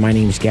 Once again, my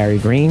name is Gary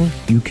Green.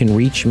 You can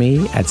reach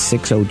me at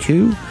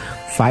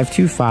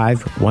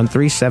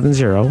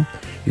 602-525-1370.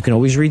 You can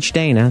always reach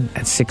Dana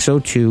at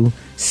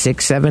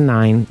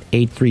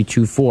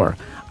 602-679-8324.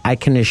 I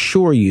can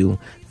assure you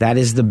that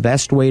is the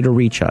best way to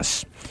reach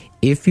us.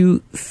 If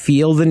you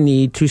feel the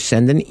need to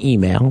send an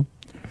email,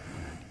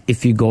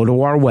 if you go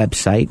to our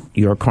website,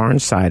 Your Car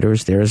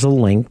Insiders, there is a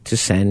link to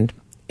send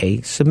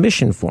a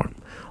submission form.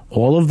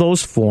 All of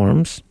those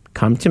forms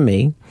come to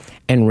me,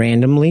 and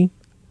randomly,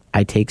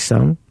 I take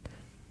some.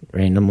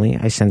 Randomly,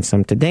 I send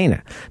some to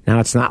Dana. Now,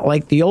 it's not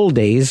like the old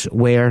days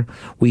where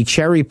we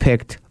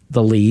cherry-picked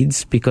the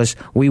leads because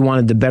we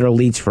wanted the better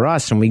leads for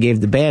us and we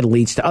gave the bad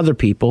leads to other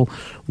people.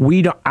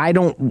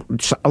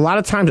 A lot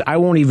of times I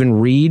won't even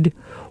read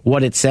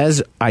what it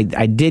says. I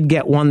did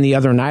get one the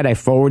other night. I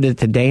forwarded it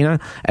to Dana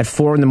at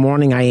 4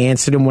 a.m. I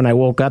answered him when I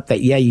woke up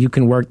that, yeah, you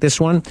can work this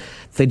one.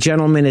 The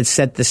gentleman had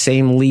set the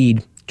same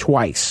lead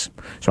twice.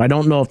 So I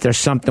don't know if there's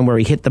something where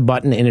he hit the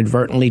button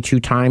inadvertently 2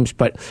 times,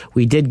 but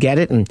we did get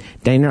it. And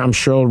Dana, I'm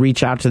sure, will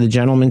reach out to the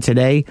gentleman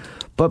today.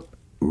 But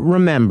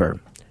remember,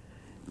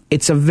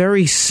 it's a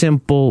very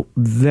simple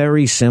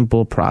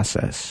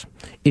process.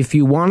 If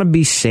you want to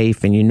be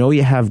safe and you know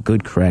you have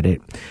good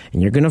credit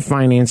and you're going to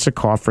finance a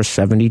car for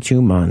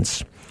 72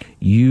 months,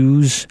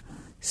 use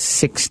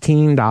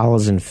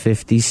 $16.50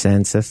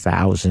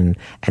 $1,000,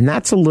 and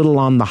that's a little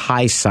on the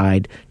high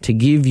side to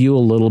give you a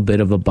little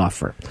bit of a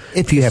buffer.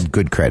 If you have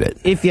good credit.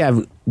 If you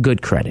have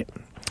good credit.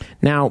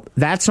 Now,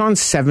 that's on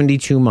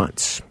 72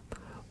 months.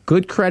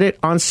 Good credit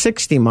on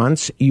 60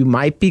 months, you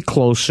might be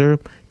closer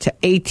to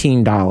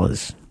 $18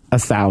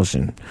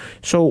 $1,000.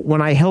 So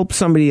when I helped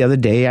somebody the other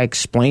day, I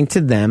explained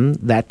to them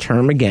that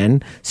term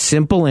again,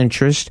 simple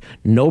interest,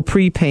 no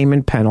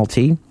prepayment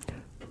penalty,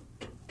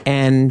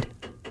 and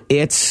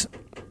it's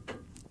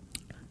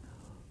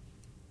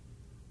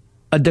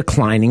a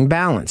declining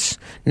balance.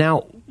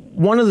 Now,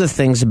 one of the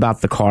things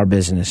about the car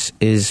business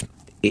is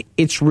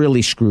it's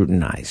really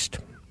scrutinized.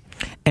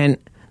 And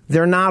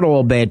they're not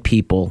all bad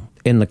people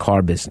in the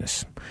car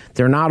business.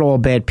 They're not all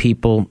bad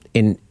people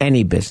in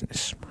any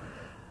business.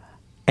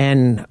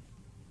 And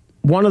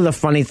one of the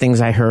funny things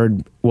I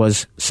heard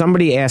was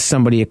somebody asked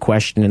somebody a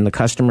question and the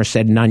customer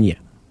said, none ya.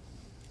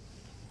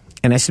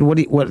 And I said,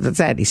 what's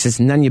that? He says,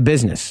 none ya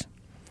business.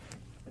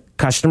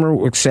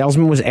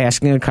 Salesman was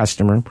asking a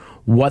customer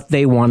what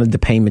they wanted the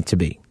payment to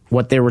be,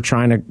 what they were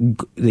trying to,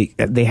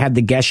 they had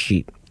the guest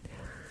sheet.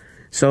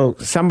 So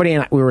somebody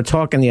and we were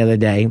talking the other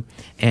day,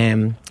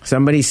 and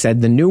somebody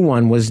said the new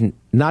one was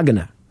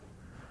Nagana.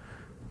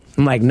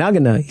 I'm like,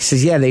 Nagana? He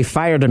says, yeah, they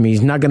fired him.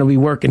 He's not going to be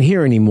working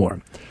here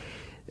anymore.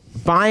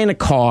 Buying a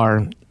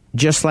car,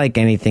 just like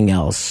anything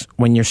else,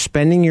 when you're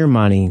spending your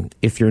money,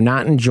 if you're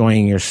not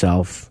enjoying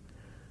yourself,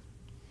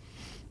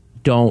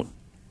 don't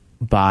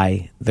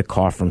buy the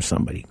car from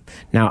somebody.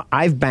 Now,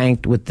 I've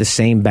banked with the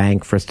same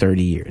bank for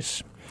 30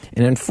 years.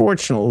 And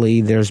unfortunately,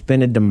 there's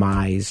been a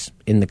demise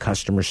in the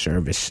customer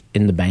service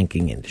in the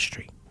banking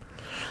industry.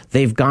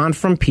 They've gone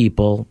from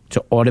people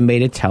to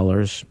automated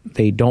tellers.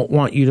 They don't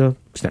want you to.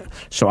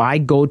 So I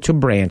go to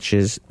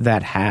branches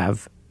that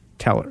have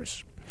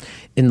tellers.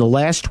 In the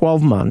last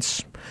 12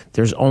 months,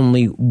 there's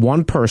only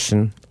one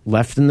person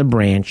left in the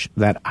branch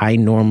that I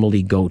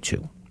normally go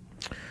to.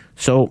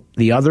 So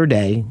the other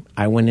day,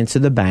 I went into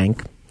the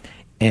bank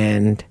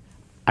and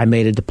I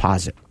made a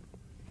deposit.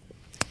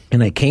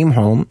 And I came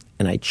home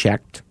and I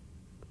checked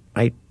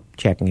my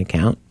checking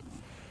account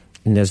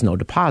and there's no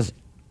deposit.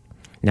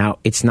 Now,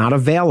 it's not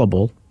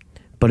available,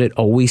 but it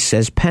always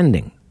says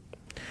pending.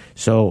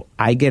 So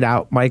I get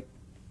out my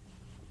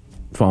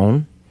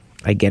phone,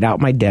 I get out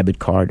my debit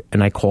card,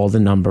 and I call the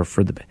number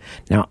for the...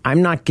 Now,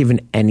 I'm not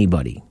giving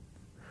anybody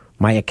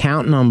my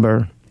account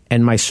number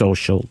and my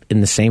social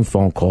in the same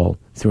phone call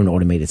through an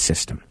automated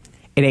system.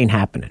 It ain't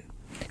happening.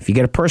 If you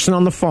get a person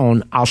on the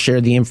phone, I'll share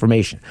the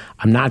information.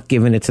 I'm not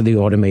giving it to the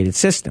automated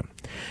system.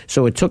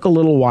 So it took a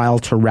little while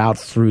to route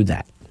through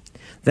that.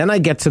 Then I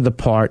get to the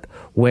part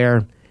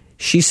where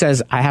she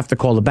says, I have to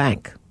call the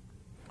bank.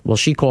 Well,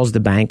 she calls the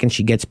bank and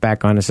she gets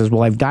back on and says,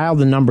 well, I've dialed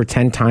the number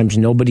 10 times.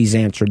 Nobody's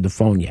answered the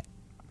phone yet.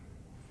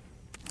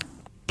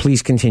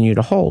 Please continue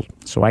to hold.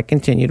 So I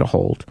continue to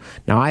hold.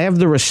 Now, I have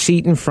the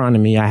receipt in front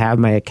of me. I have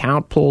my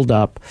account pulled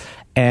up,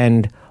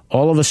 and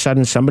all of a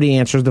sudden somebody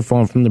answers the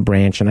phone from the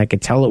branch, and I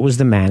could tell it was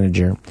the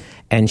manager,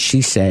 and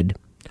she said,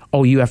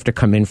 oh, you have to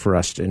come in for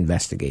us to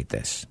investigate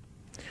this.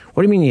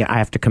 What do you mean I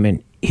have to come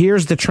in?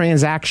 Here's the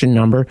transaction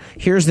number,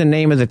 here's the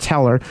name of the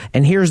teller,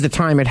 and here's the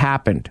time it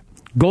happened.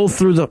 Go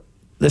through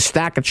the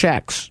stack of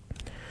checks.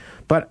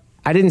 But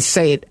I didn't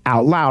say it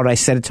out loud, I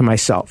said it to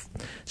myself.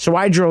 So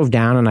I drove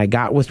down and I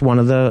got with one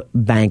of the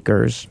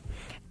bankers,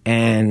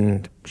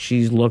 and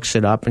she looks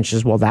it up and she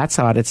says, well, that's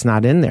odd, it's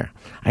not in there.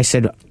 I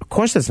said, of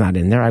course it's not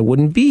in there. I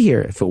wouldn't be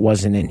here if it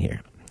wasn't in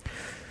here.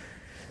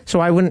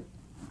 So I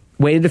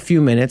waited a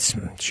few minutes.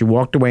 She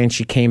walked away and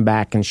she came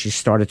back and she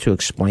started to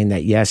explain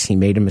that, yes, he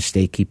made a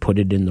mistake. He put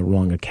it in the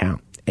wrong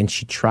account. And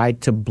she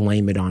tried to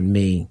blame it on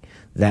me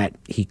that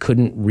he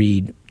couldn't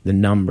read the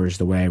numbers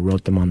the way I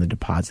wrote them on the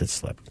deposit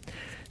slip.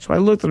 So I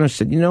looked at her and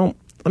said,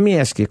 let me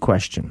ask you a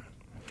question.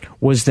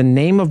 Was the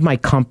name of my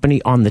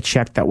company on the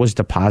check that was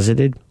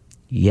deposited?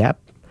 Yep.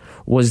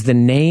 Was the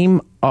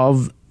name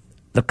of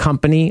the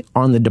company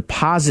on the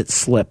deposit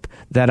slip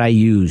that I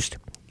used?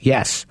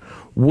 Yes.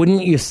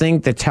 Wouldn't you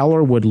think the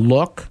teller would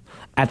look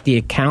at the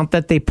account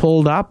that they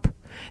pulled up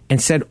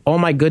and said, oh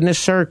my goodness,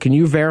 sir, can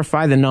you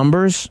verify the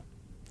numbers?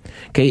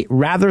 Okay,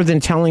 rather than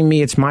telling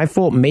me it's my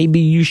fault, maybe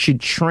you should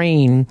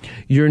train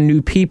your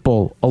new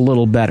people a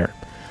little better.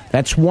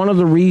 That's one of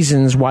the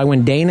reasons why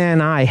when Dana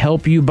and I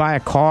help you buy a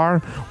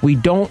car, we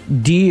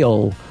don't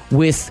deal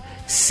with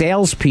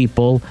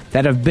salespeople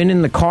that have been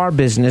in the car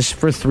business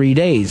for 3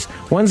 days.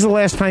 When's the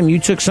last time you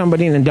took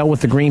somebody in and dealt with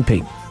the green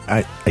paint?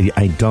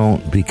 I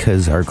don't,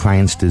 because our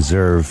clients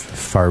deserve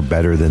far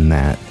better than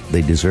that.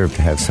 They deserve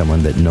to have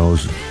someone that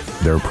knows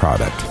their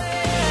product.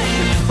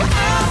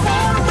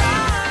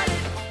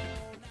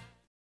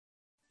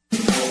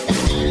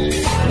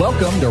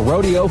 Welcome to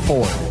Rodeo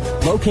Ford,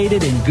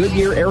 located in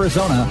Goodyear,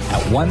 Arizona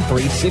at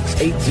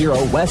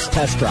 13680 West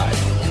Test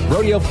Drive.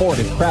 Rodeo Ford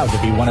is proud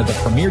to be one of the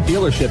premier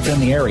dealerships in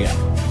the area.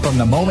 From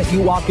the moment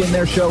you walk in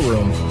their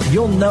showroom,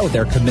 you'll know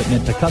their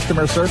commitment to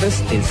customer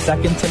service is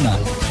second to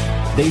none.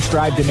 They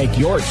strive to make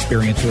your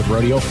experience with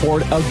Rodeo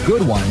Ford a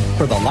good one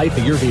for the life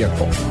of your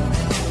vehicle.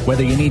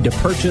 Whether you need to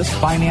purchase,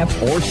 finance,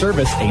 or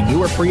service a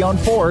new or pre-owned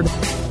Ford,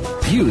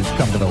 you've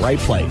come to the right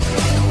place.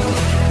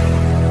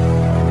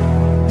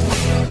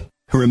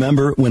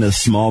 Remember when a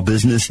small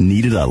business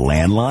needed a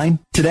landline?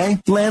 Today,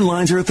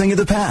 landlines are a thing of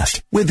the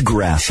past with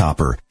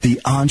Grasshopper,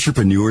 the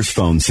entrepreneur's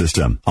phone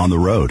system. On the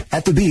road,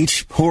 at the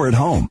beach, or at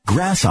home,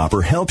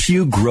 Grasshopper helps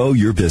you grow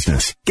your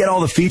business. Get all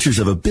the features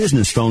of a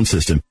business phone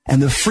system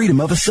and the freedom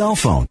of a cell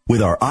phone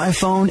with our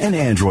iPhone and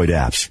Android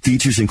apps.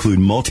 Features include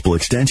multiple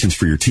extensions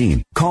for your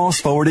team, calls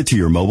forwarded to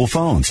your mobile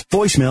phones,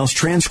 voicemails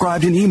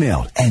transcribed and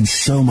emailed, and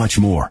so much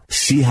more.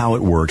 See how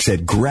it works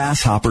at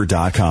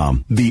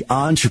grasshopper.com, the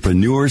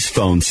entrepreneur's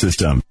phone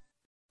system.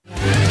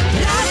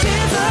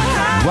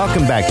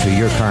 Welcome back to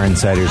Your Car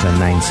Insiders on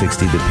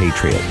 960 The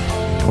Patriot.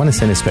 I want to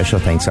send a special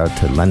thanks out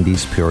to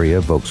Lundy's Peoria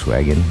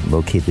Volkswagen,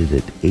 located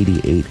at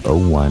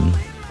 8801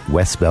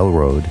 West Bell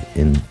Road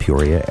in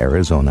Peoria,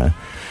 Arizona.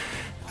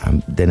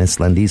 Dennis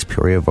Lundy's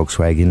Peoria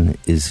Volkswagen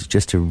is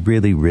just a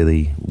really,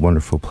 really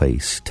wonderful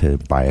place to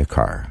buy a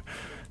car.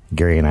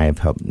 Gary and I have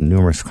helped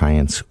numerous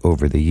clients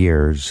over the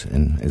years,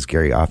 and as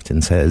Gary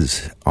often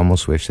says,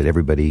 almost wish that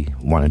everybody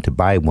wanted to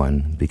buy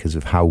one because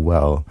of how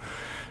well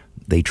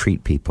they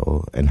treat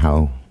people and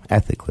how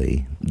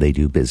ethically they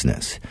do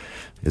business.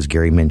 As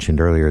Gary mentioned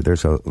earlier,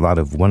 there's a lot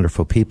of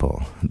wonderful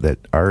people that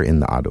are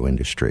in the auto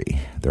industry.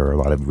 There are a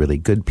lot of really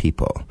good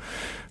people.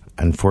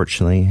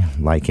 Unfortunately,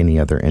 like any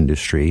other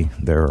industry,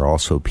 there are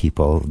also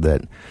people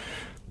that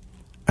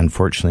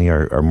unfortunately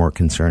are more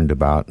concerned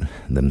about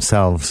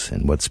themselves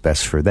and what's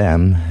best for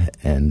them,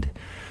 and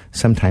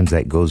sometimes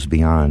that goes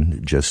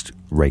beyond just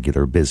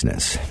regular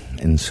business.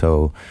 And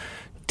so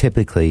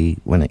typically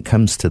when it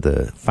comes to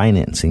the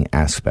financing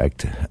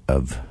aspect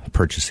of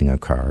purchasing a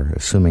car,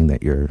 assuming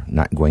that you're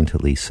not going to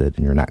lease it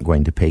and you're not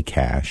going to pay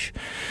cash,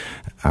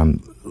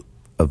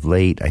 of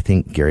late, I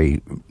think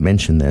Gary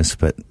mentioned this,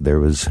 but there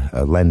was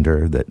a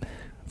lender that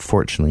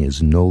fortunately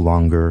is no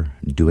longer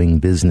doing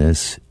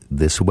business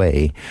this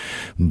way,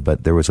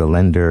 but there was a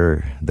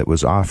lender that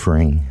was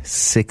offering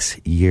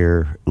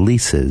 6-year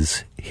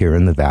leases here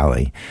in the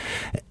Valley,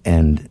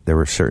 and there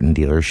were certain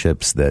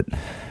dealerships that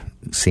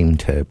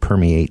seemed to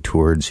permeate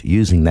towards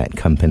using that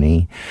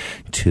company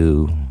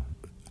to,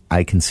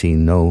 I can see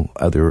no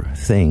other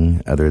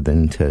thing other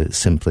than to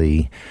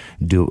simply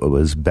do what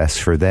was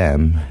best for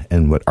them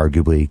and what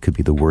arguably could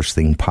be the worst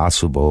thing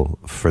possible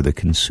for the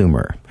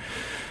consumer.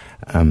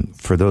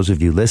 For those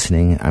of you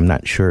listening, I'm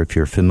not sure if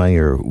you're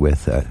familiar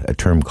with a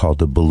term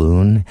called a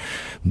balloon,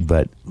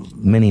 but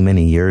many,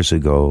 many years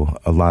ago,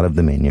 a lot of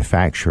the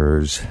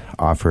manufacturers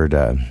offered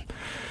a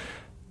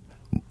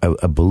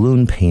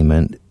balloon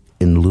payment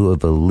in lieu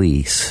of a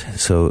lease.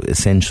 So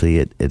essentially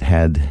it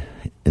had,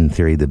 in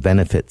theory, the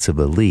benefits of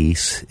a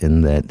lease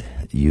in that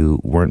you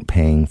weren't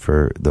paying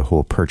for the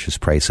whole purchase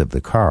price of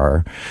the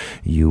car.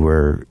 You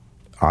were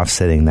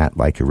offsetting that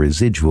like a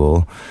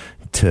residual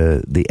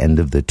to the end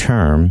of the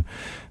term,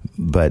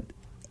 but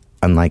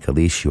unlike a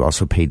lease, you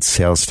also paid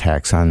sales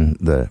tax on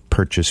the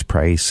purchase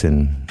price.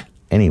 And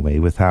anyway,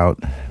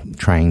 without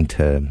trying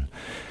to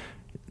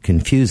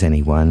confuse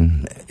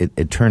anyone,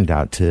 it turned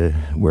out to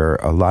where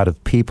a lot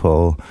of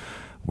people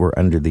were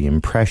under the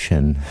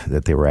impression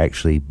that they were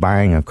actually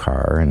buying a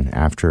car, and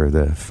after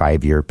the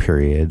 5-year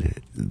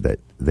period that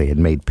they had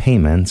made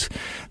payments,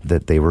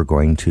 that they were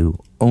going to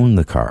own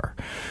the car.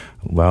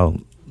 Well,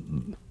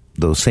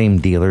 those same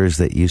dealers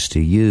that used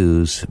to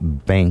use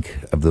Bank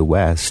of the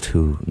West,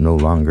 who no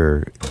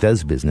longer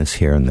does business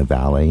here in the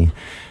Valley,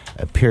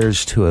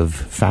 appears to have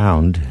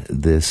found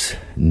this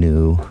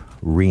new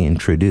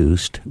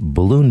reintroduced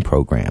balloon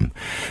program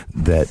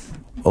that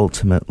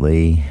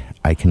ultimately,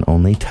 I can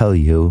only tell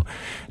you,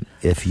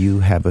 if you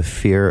have a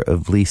fear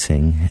of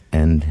leasing,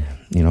 and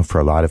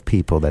for a lot of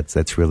people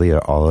that's really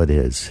all it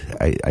is,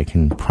 I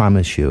can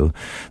promise you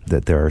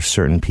that there are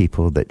certain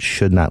people that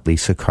should not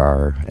lease a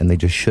car, and they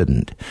just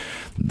shouldn't.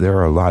 There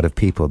are a lot of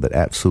people that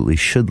absolutely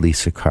should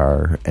lease a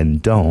car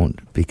and don't,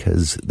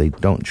 because they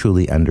don't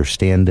truly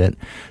understand it.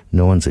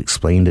 No one's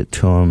explained it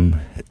to them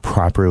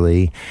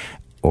properly,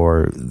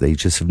 or they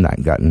just have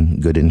not gotten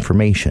good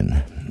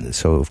information.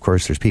 So, of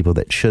course, there's people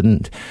that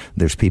shouldn't,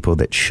 there's people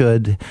that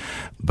should,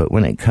 but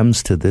when it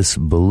comes to this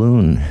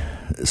balloon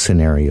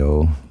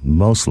scenario,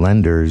 most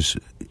lenders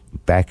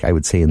back, I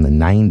would say in the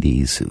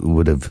 90s,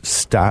 would have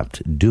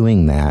stopped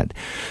doing that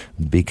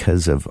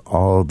because of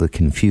all the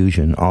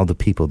confusion, all the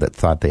people that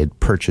thought they had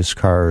purchased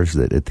cars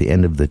that at the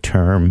end of the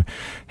term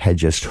had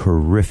just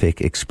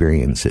horrific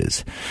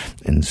experiences.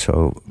 And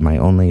so my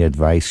only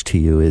advice to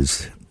you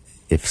is,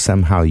 if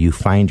somehow you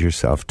find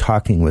yourself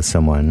talking with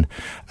someone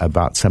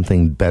about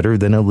something better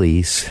than a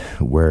lease,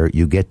 where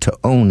you get to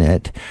own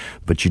it,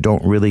 but you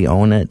don't really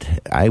own it,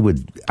 I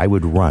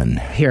would run.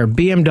 Here,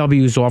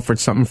 BMW's offered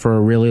something for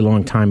a really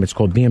long time. It's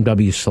called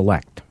BMW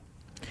Select.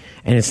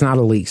 And it's not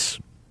a lease.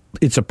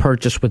 It's a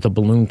purchase with a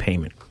balloon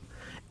payment.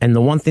 And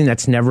the one thing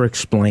that's never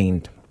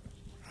explained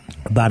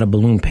about a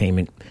balloon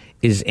payment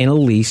is, in a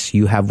lease,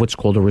 you have what's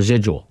called a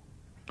residual.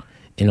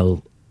 In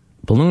a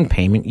balloon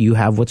payment, you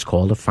have what's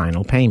called a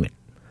final payment.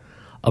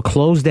 A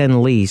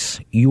closed-end lease,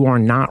 you are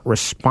not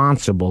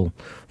responsible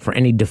for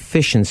any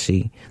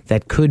deficiency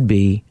that could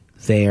be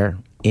there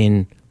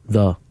in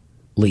the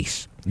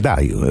lease.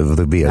 Value of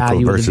the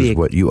vehicle versus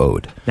what you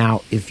owed.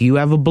 Now, if you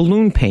have a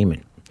balloon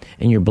payment,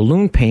 and your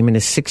balloon payment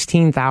is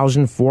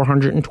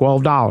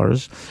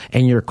 $16,412,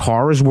 and your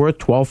car is worth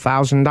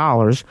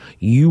 $12,000,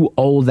 you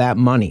owe that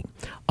money.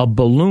 A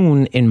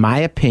balloon, in my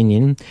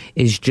opinion,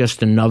 is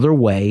just another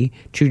way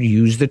to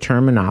use the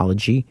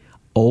terminology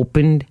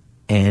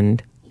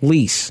open-end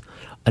lease.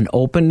 An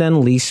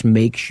open-end lease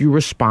makes you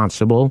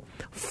responsible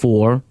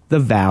for the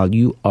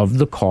value of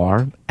the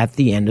car at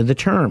the end of the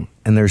term.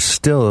 And there's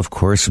still, of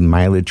course,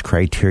 mileage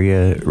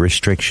criteria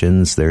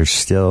restrictions. There's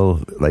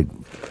still, like,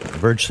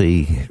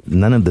 virtually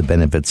none of the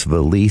benefits of a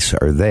lease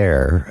are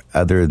there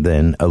other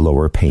than a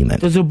lower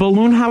payment. Does a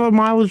balloon have a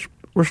mileage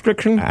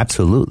restriction?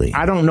 Absolutely.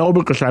 I don't know,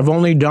 because I've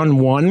only done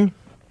one.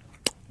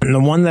 And the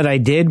one that I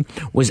did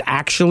was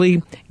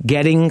actually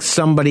getting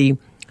somebody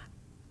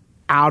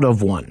out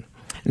of one.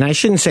 And I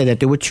shouldn't say that.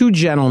 There were two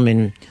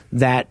gentlemen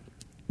that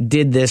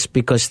did this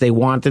because they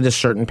wanted a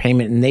certain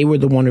payment, and they were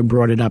the one who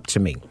brought it up to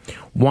me.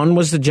 One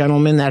was the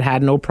gentleman that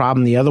had no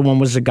problem. The other one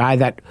was the guy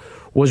that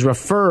was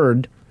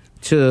referred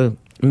to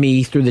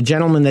me through the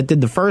gentleman that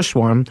did the first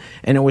one.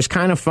 And it was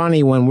kind of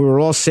funny when we were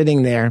all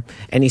sitting there,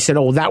 and he said,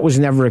 "Oh, that was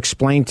never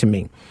explained to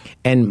me."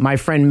 And my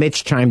friend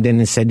Mitch chimed in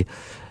and said,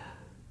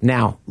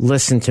 "Now,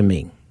 listen to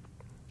me.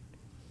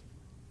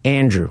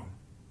 Andrew,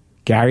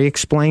 Gary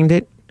explained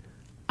it.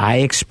 I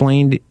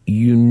explained it.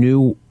 You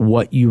knew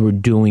what you were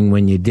doing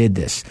when you did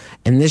this."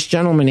 And this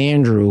gentleman,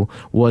 Andrew,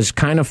 was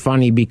kind of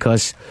funny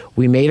because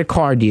we made a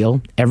car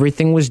deal.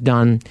 Everything was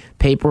done.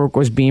 Paperwork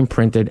was being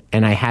printed,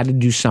 and I had to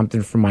do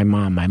something for my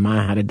mom. My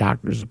mom had a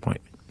doctor's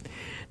appointment.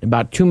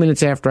 About 2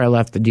 minutes after I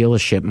left the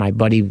dealership, my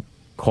buddy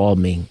called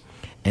me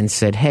and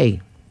said, "Hey,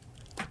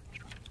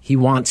 he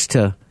wants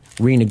to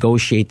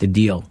renegotiate the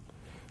deal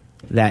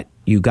that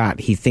you got.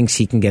 He thinks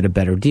he can get a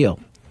better deal."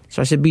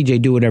 So I said, "BJ,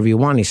 do whatever you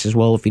want." He says,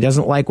 "Well, if he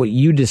doesn't like what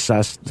you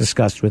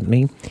discussed with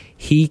me,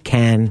 he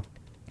can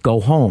go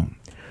home."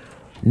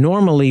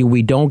 Normally,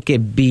 we don't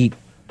get beat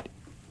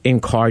in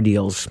car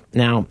deals.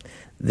 Now,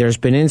 there's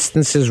been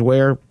instances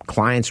where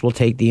clients will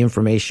take the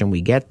information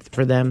we get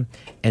for them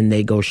and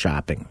they go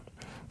shopping.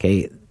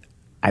 Okay,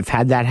 I've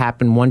had that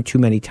happen one too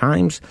many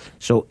times.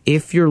 So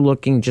if you're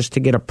looking just to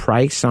get a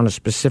price on a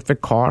specific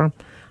car,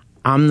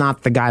 I'm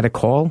not the guy to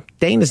call.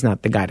 Dana's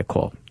not the guy to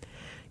call.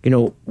 You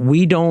know,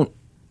 we don't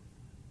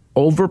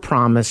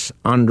overpromise,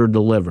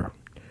 underdeliver.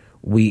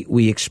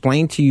 We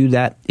explain to you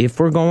that if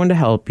we're going to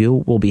help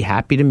you, we'll be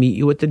happy to meet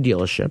you at the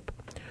dealership.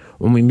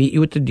 When we meet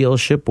you at the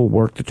dealership, we'll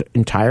work the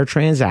entire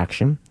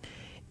transaction.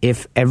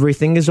 If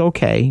everything is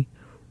okay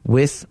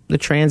with the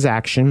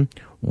transaction,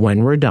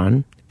 when we're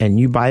done and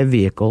you buy a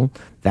vehicle,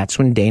 that's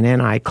when Dana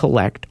and I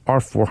collect our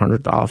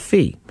 $400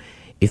 fee.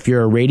 If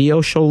you're a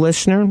radio show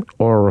listener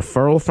or a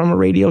referral from a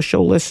radio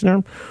show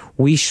listener,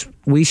 we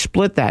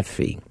split that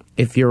fee.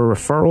 If you're a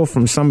referral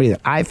from somebody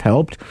that I've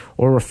helped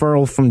or a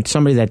referral from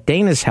somebody that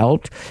Dana's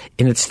helped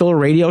and it's still a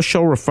radio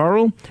show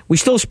referral, we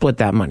still split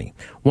that money.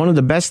 One of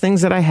the best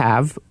things that I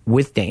have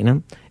with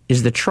Dana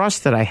is the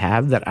trust that I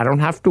have that I don't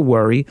have to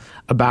worry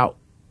about,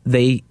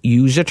 they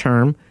use a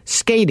term,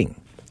 skating.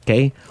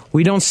 Okay?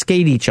 We don't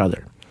skate each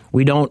other.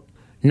 We don't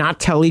not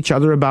tell each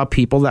other about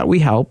people that we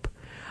help.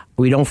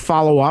 We don't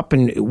follow up.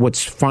 And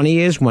what's funny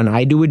is when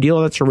I do a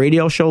deal that's a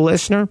radio show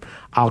listener,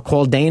 I'll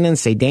call Dana and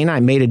say, "Dana, I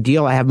made a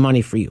deal. I have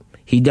money for you."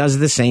 He does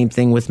the same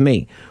thing with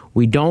me.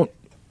 We don't.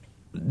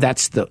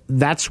 That's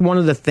one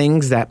of the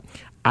things that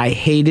I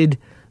hated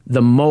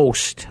the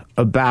most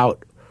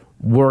about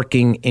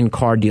working in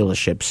car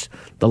dealerships.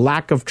 The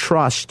lack of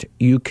trust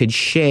you could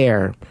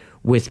share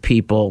with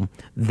people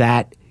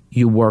that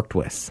you worked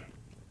with.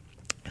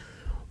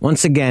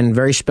 Once again,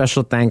 very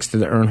special thanks to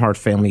the Earnhardt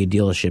family of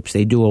dealerships.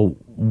 They do a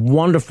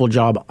wonderful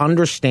job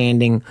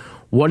understanding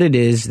what it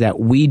is that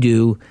we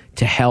do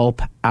to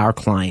help our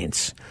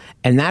clients.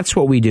 And that's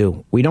what we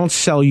do. We don't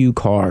sell you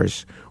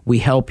cars. We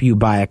help you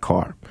buy a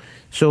car.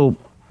 So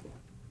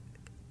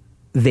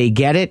they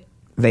get it.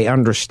 They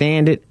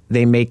understand it.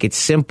 They make it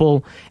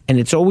simple. And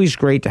it's always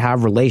great to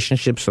have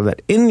relationships so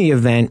that in the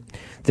event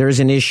there's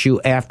an issue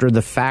after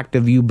the fact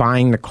of you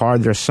buying the car.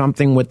 There's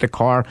something with the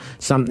car.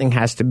 Something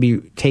has to be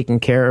taken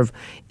care of.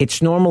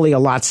 It's normally a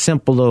lot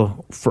simpler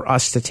for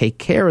us to take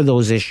care of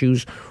those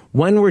issues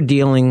when we're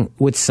dealing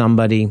with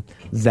somebody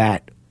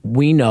that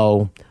we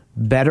know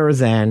better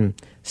than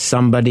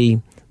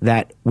somebody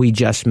that we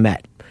just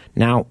met.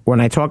 Now, when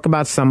I talk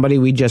about somebody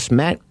we just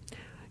met,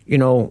 you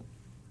know,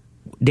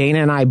 Dana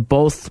and I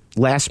both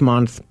last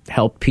month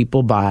helped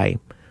people buy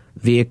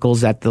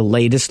vehicles at the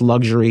latest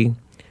luxury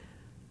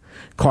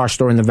car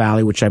store in the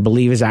Valley, which I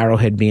believe is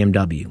Arrowhead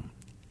BMW.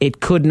 It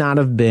could not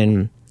have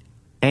been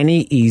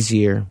any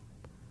easier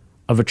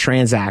of a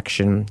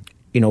transaction.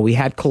 You know, we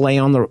had Calais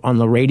on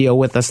the radio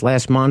with us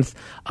last month.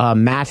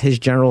 Matt, his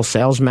general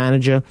sales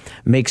manager,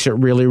 makes it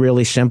really,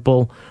 really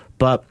simple.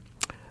 But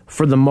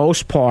for the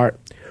most part,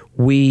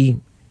 we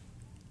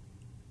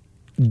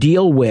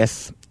deal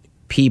with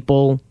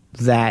people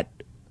that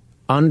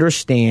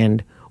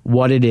understand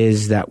what it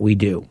is that we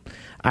do.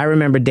 I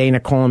remember Dana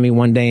calling me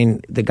one day,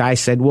 and the guy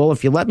said, well,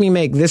 if you let me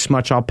make this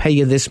much, I'll pay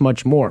you this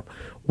much more.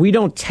 We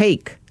don't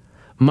take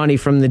money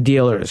from the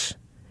dealers.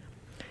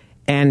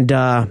 And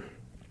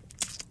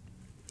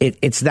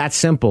it's that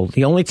simple.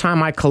 The only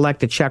time I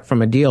collect a check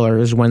from a dealer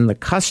is when the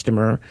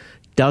customer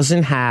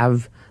doesn't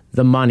have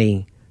the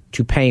money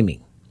to pay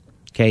me.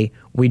 Okay?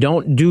 We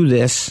don't do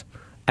this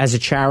as a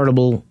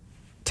charitable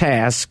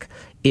task.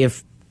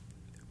 If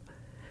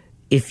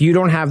you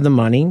don't have the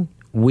money,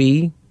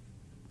 we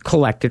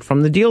collect it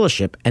from the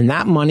dealership, and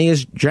that money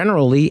is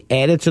generally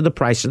added to the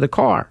price of the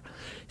car.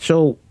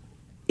 So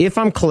if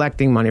I'm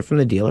collecting money from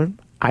the dealer,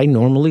 I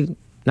let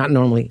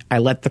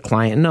the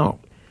client know.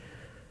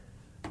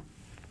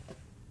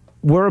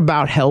 We're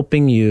about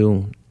helping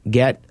you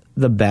get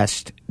the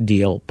best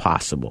deal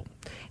possible.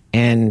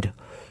 And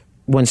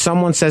when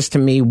someone says to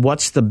me,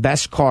 what's the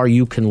best car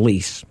you can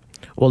lease?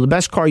 Well, the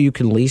best car you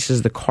can lease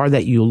is the car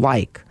that you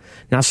like.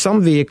 Now,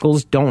 some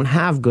vehicles don't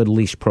have good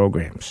lease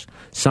programs.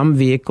 Some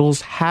vehicles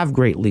have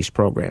great lease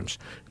programs.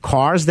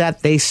 Cars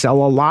that they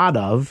sell a lot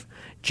of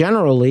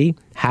generally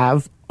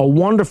have a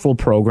wonderful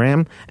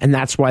program, and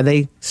that's why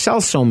they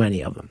sell so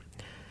many of them.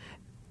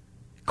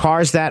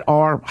 Cars that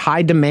are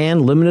high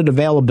demand, limited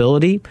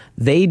availability,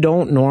 they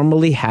don't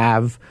normally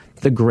have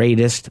the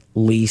greatest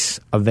lease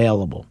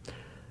available.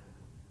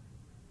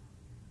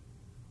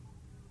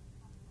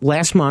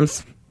 Last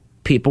month,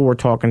 people were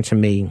talking to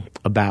me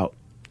about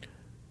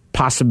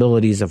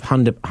possibilities of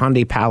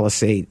Hyundai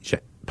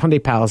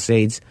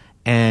Palisades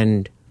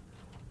and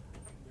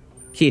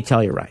Kia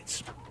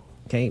Tellurides.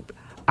 Okay,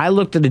 I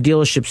looked at a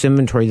dealership's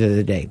inventory the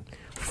other day.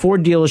 4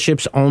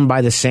 dealerships owned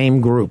by the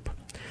same group.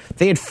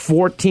 They had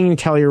 14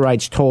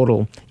 Tellurides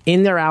total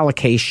in their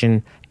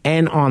allocation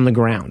and on the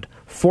ground.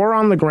 4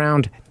 on the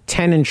ground,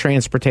 10 in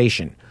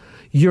transportation.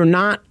 You're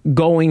not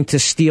going to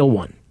steal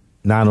one.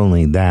 Not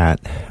only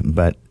that,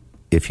 but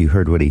if you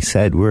heard what he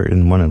said, we're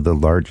in one of the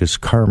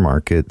largest car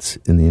markets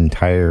in the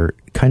entire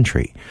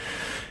country.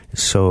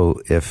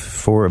 So if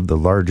 4 of the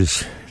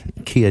largest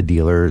Kia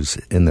dealers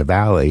in the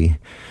Valley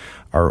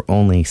are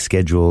only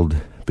scheduled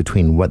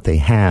between what they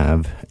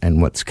have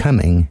and what's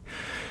coming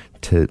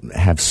to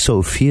have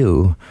so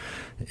few,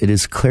 it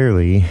is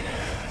clearly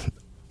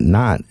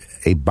not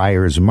a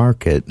buyer's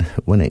market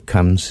when it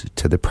comes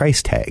to the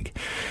price tag.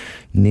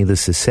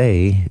 Needless to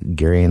say,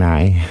 Gary and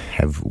I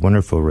have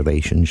wonderful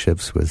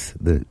relationships with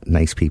the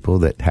nice people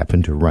that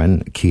happen to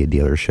run a Kia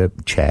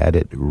dealership. Chad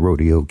at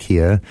Rodeo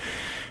Kia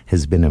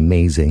has been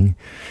amazing.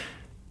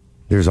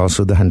 There's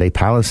also the Hyundai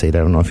Palisade. I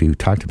don't know if you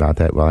talked about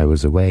that while I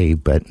was away,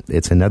 but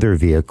it's another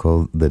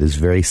vehicle that is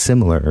very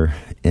similar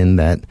in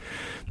that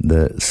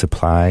the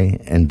supply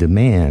and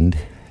demand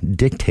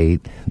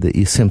dictate that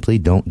you simply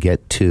don't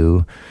get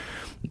to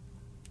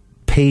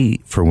pay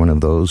for one of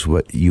those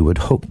what you would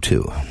hope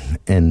to.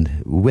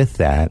 And with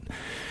that,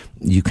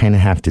 you kind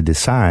of have to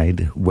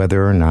decide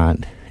whether or not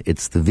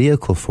it's the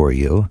vehicle for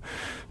you,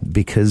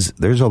 because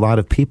there's a lot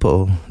of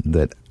people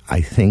that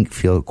I think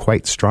feel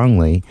quite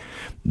strongly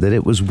that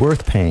it was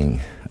worth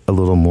paying a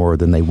little more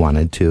than they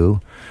wanted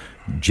to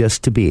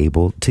just to be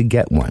able to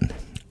get one.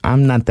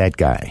 I'm not that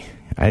guy.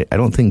 I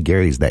don't think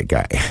Gary's that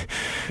guy.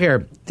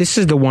 Here, this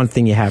is the one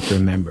thing you have to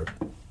remember.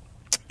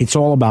 It's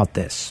all about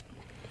this.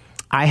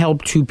 I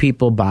helped 2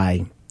 people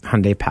buy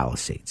Hyundai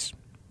Palisades,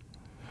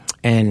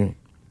 and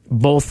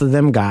both of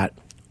them got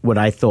what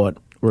I thought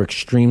were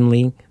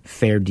extremely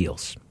fair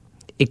deals.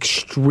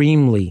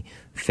 Extremely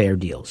fair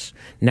deals.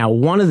 Now,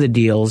 one of the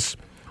deals,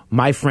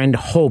 my friend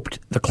hoped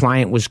the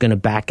client was going to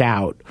back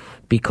out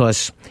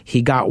because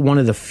he got one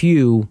of the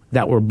few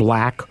that were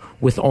black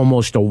with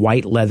almost a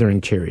white leather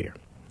interior.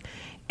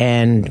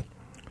 And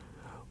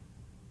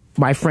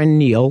my friend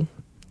Neil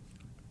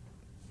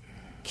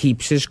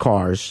keeps his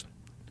cars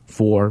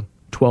for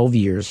 12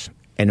 years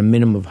and a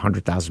minimum of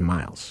 100,000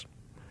 miles.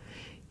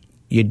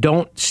 You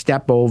don't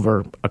step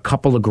over a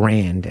couple of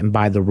grand and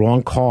buy the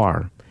wrong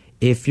car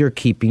if you're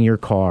keeping your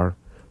car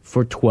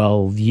for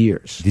 12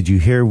 years. Did you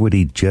hear what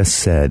he just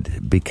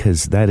said?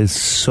 Because that is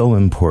so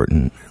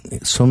important.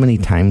 So many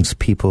times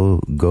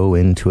people go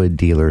into a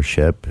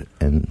dealership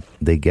and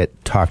they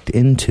get talked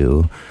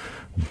into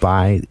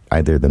by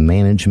either the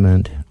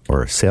management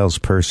or a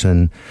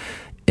salesperson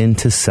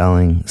into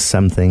selling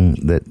something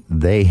that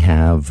they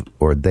have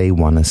or they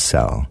want to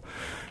sell.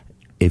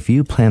 If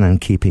you plan on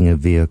keeping a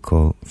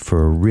vehicle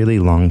for a really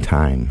long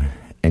time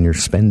and you're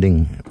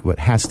spending what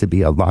has to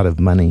be a lot of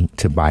money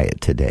to buy it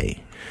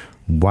today,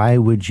 why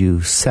would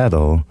you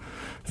settle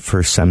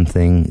for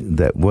something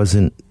that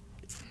wasn't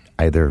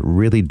either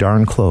really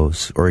darn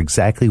close or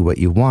exactly what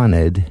you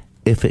wanted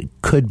if it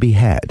could be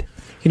had?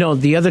 You know,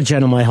 the other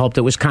gentleman I helped,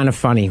 it was kind of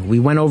funny. We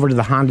went over to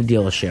the Honda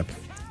dealership,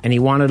 and he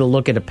wanted to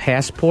look at a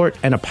Passport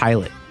and a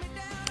Pilot.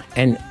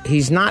 And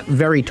he's not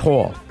very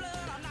tall,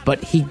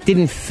 but he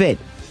didn't fit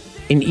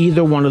in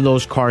either one of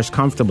those cars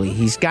comfortably.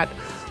 He's got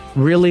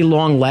really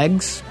long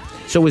legs,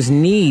 so his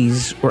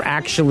knees were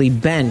actually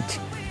bent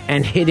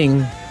and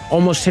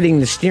almost hitting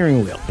the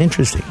steering wheel.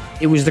 Interesting.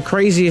 It was the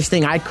craziest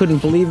thing. I couldn't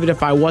believe it.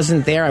 If I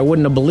wasn't there, I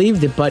wouldn't have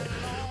believed it. But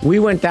we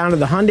went down to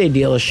the Hyundai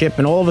dealership,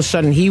 and all of a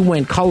sudden, he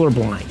went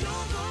colorblind.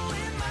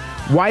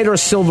 White or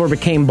silver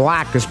became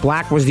black, because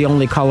black was the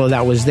only color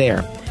that was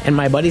there. And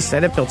my buddy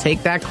said, if he'll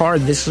take that car,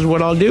 this is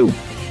what I'll do.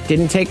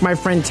 Didn't take my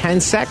friend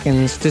 10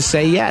 seconds to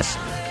say yes.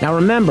 Now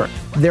remember,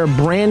 they're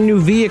brand new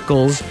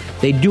vehicles.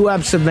 They do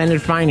have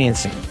subvented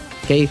financing.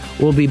 Okay,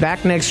 we'll be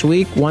back next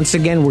week. Once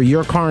again, we're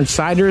your car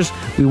insiders.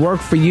 We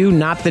work for you,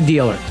 not the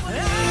dealer.